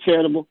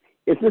 charitable.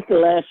 Is this the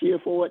last year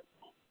for it?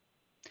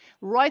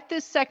 Right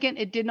this second,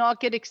 it did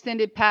not get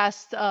extended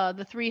past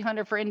the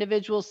 300 for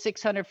individuals,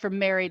 600 for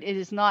married. It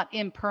is not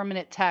in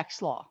permanent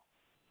tax law.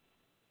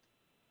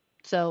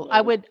 So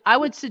I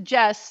would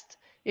suggest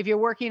if you're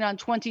working on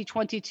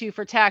 2022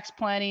 for tax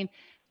planning,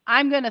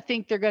 I'm going to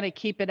think they're going to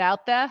keep it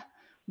out there,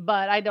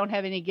 but I don't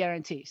have any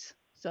guarantees.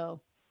 So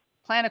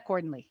plan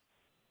accordingly.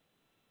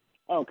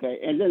 Okay,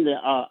 and then the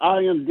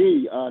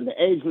RMD, the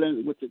age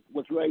limit, which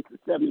was raised to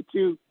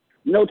 72.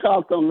 No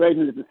talk on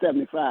raising it to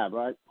 75,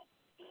 right?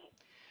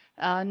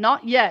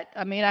 Not yet.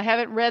 I mean, I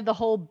haven't read the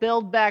whole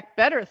Build Back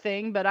Better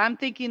thing, but I'm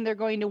thinking they're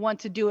going to want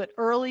to do it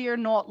earlier,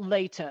 not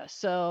later.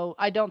 So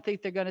I don't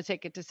think they're going to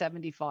take it to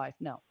 75.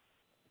 No.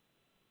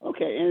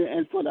 Okay,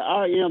 and for the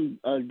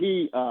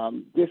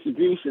RMD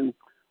distribution,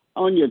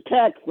 on your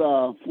tax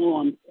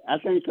form, I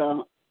think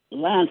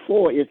line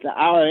 4 is the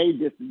IRA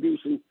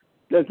distribution.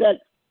 Does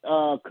that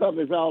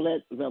covers all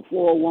that, the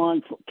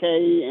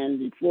 401k and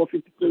the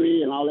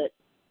 453 and all that?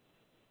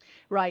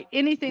 Right.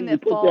 Anything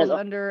that falls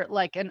under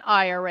like an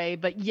IRA,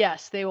 but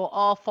yes, they will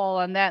all fall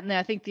on that. And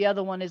I think the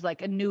other one is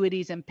like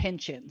annuities and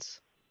pensions,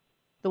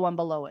 the one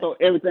below it. So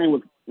everything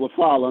would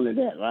fall under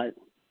that, right?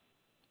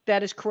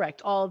 That is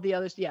correct. All of the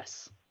others,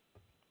 yes.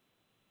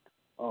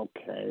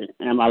 Okay.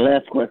 And my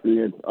last question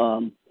is,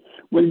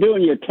 when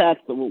doing your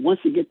taxable, once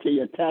you get to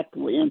your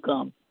taxable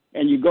income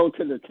and you go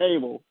to the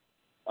table,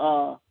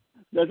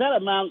 does that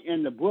amount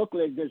in the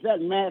booklet, does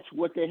that match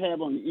what they have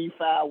on the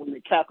e-file when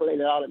they calculate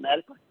it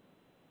automatically?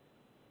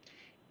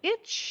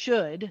 It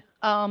should.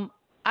 I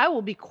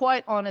will be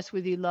quite honest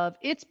with you, love.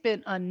 It's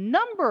been a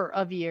number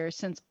of years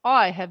since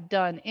I have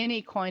done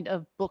any kind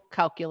of book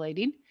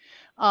calculating.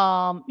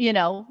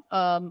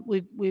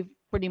 We've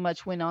pretty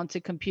much went on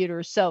to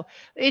computers. So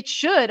it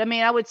should. I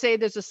mean, I would say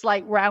there's a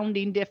slight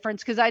rounding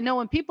difference because I know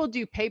when people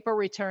do paper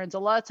returns, a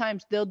lot of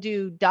times they'll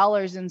do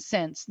dollars and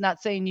cents,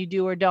 not saying you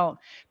do or don't,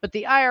 but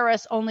the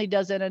IRS only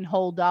does it in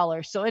whole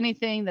dollars. So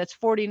anything that's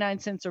 49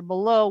 cents or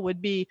below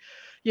would be,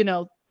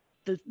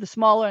 the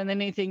smaller, and then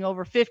anything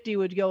over 50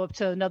 would go up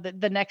to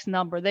the next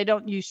number. They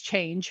don't use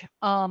change.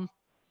 And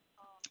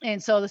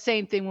so the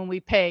same thing when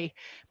we pay.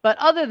 But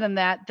other than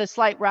that, the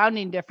slight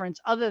rounding difference,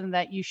 other than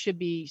that, you should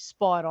be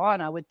spot on,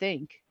 I would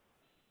think.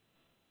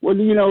 Well,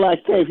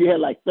 like say if you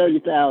had like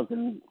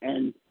 30,000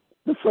 and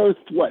the first,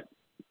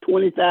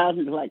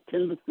 20,000 is like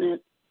 10%,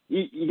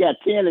 you got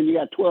 10 and you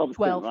got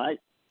 12%, right?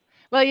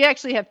 Well, you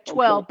actually have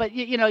 12, but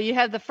you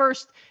have the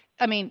first,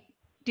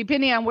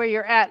 depending on where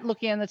you're at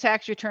looking at the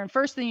tax return,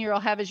 first thing you'll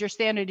have is your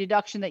standard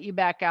deduction that you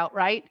back out,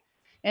 right?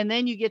 And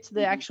then you get to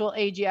the actual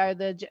AGI or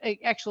the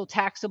actual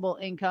taxable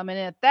income. And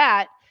at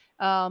that,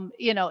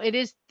 it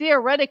is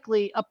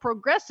theoretically a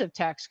progressive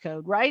tax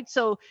code, right?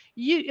 So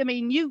you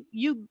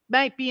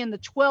might be in the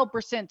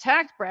 12%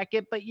 tax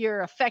bracket, but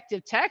your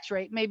effective tax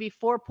rate may be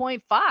 4.5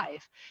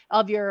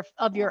 of your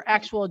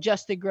actual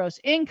adjusted gross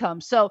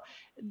income. So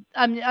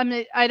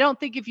I don't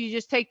think if you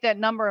just take that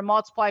number and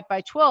multiply it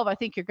by 12, I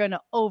think you're going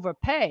to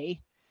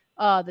overpay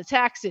the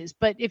taxes.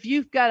 But if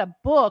you've got a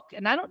book,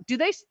 and do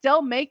they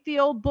still make the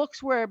old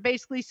books where it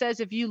basically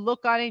says if you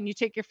look on it and you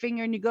take your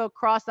finger and you go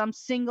across, I'm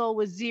single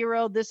with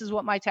 0, this is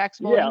what my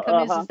taxable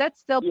income is that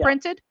still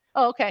printed?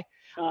 Oh, okay.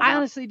 I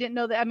honestly didn't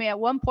know that. I mean, at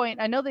one point,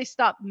 I know they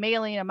stopped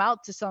mailing them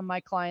out to some of my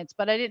clients,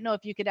 but I didn't know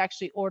if you could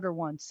actually order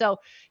one. So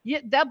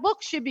that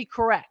book should be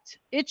correct.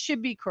 It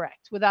should be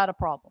correct without a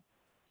problem.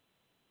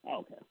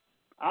 Okay.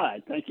 All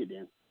right. Thank you,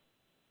 Dan.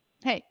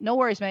 Hey, no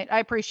worries, mate. I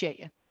appreciate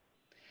you.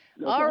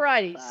 Okay. All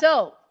righty.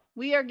 So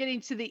we are getting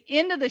to the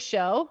end of the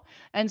show.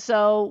 And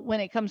so when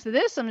it comes to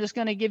this, I'm just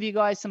going to give you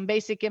guys some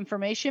basic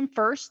information.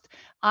 First,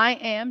 I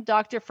am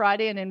Dr.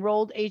 Friday, an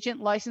enrolled agent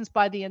licensed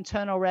by the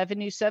Internal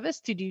Revenue Service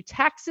to do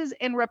taxes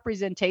and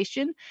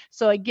representation.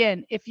 So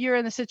again, if you're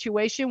in a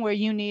situation where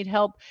you need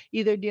help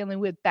either dealing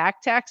with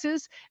back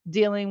taxes,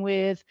 dealing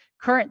with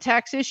current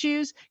tax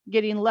issues,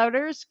 getting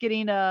letters,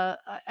 I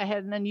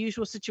had an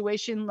unusual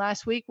situation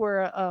last week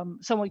where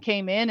someone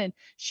came in and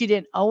she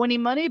didn't owe any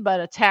money, but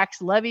a tax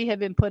levy had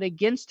been put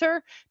against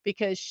her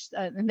because,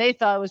 and they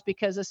thought it was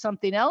because of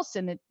something else,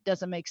 and it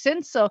doesn't make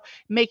sense. So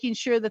making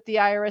sure that the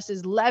IRS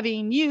is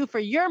levying you for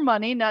your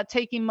money, not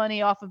taking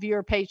money off of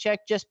your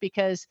paycheck just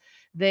because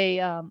they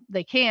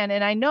can.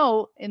 And I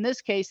know in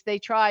this case, they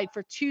tried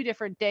for 2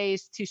 different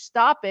days to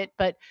stop it,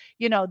 but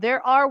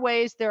there are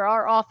ways, there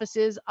are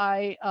offices.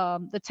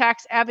 The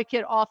tax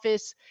advocate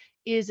office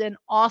is an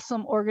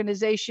awesome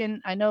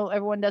organization. I know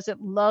everyone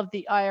doesn't love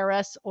the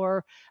IRS,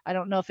 or I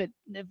don't know if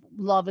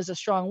love is a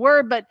strong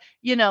word, but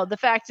the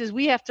fact is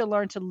we have to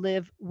learn to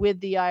live with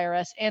the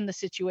IRS and the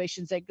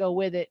situations that go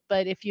with it.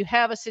 But if you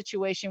have a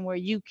situation where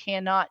you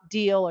cannot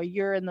deal, or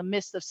you're in the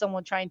midst of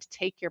someone trying to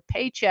take your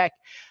paycheck,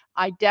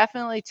 I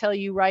definitely tell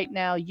you right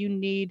now, you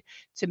need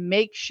to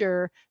make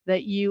sure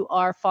that you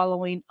are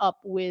following up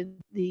with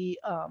the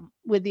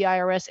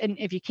IRS. And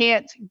if you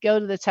can't, go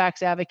to the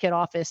tax advocate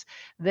office.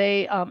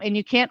 They and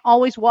you can't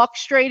always walk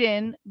straight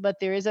in, but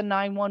there is a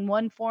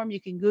 911 form.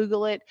 You can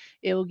Google it.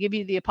 It will give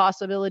you the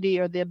possibility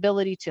or the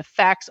ability to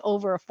fax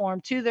over a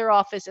form to their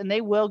office, and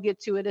they will get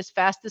to it as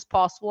fast as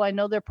possible. I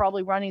know they're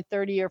probably running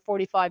 30 or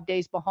 45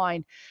 days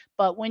behind,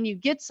 but when you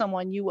get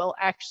someone, you will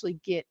actually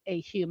get a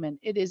human.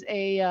 It is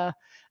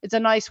it's a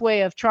nice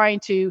way of trying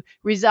to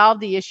resolve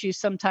the issues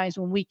sometimes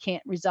when we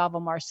can't resolve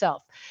them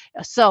ourselves.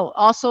 So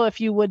also, if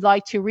you would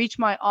like to reach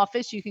my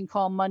office, you can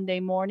call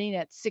Monday morning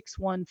at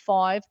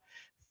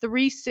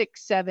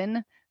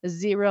 615-367-0819,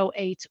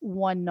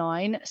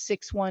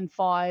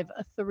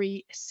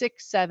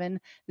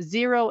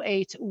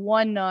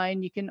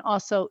 615-367-0819. You can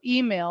also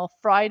email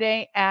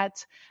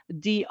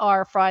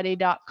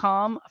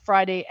Friday@drfriday.com,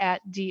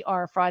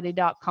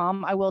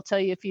 Friday@drfriday.com. I will tell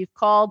you, if you've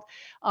called,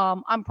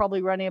 I'm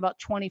probably running about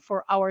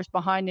 24 hours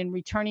behind in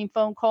returning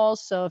phone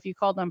calls. So if you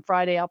called on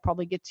Friday, I'll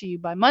probably get to you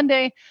by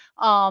Monday.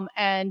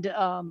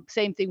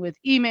 Same thing with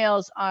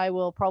emails. I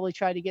will probably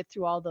try to get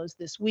through all those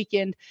this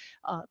weekend.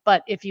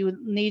 But if you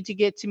need to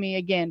get to me,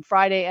 again,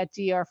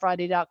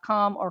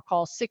 Friday@drfriday.com, or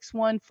call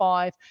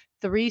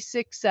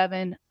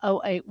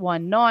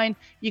 615-367-0819.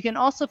 You can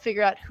also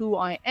figure out who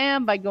I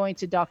am by going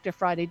to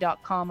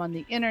drfriday.com on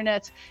the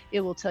internet. It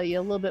will tell you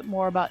a little bit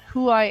more about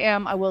who I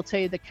am. I will tell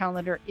you the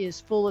calendar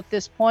is full at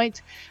this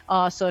point.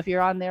 So if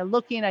you're on there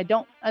looking,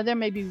 there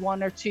may be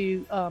one or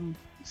two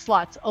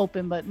slots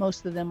open, but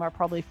most of them are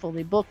probably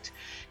fully booked.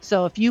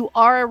 So if you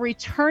are a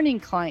returning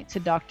client to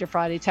Dr.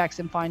 Friday Tax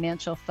and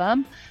Financial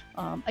Firm,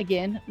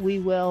 again, we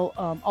will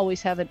always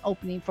have an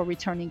opening for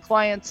returning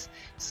clients.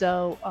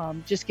 So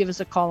just give us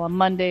a call on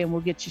Monday and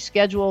we'll get you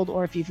scheduled.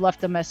 Or if you've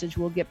left a message,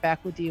 we'll get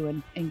back with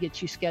you and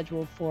get you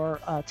scheduled for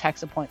a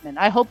tax appointment.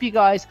 I hope you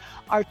guys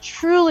are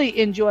truly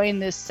enjoying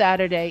this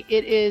Saturday.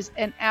 It is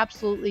an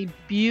absolutely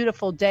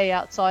beautiful day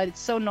outside.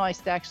 It's so nice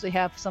to actually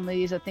have some of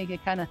these. I think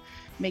it kind of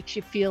makes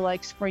you feel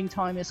like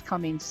springtime is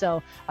coming.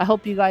 So I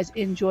hope you guys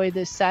enjoy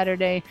this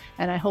Saturday,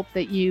 and I hope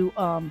that you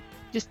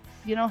just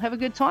have a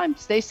good time.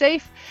 Stay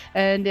safe.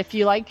 And if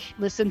you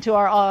listen to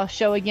our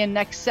show again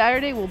next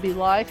Saturday. We'll be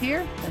live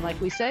here. And like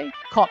we say,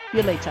 call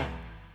you later.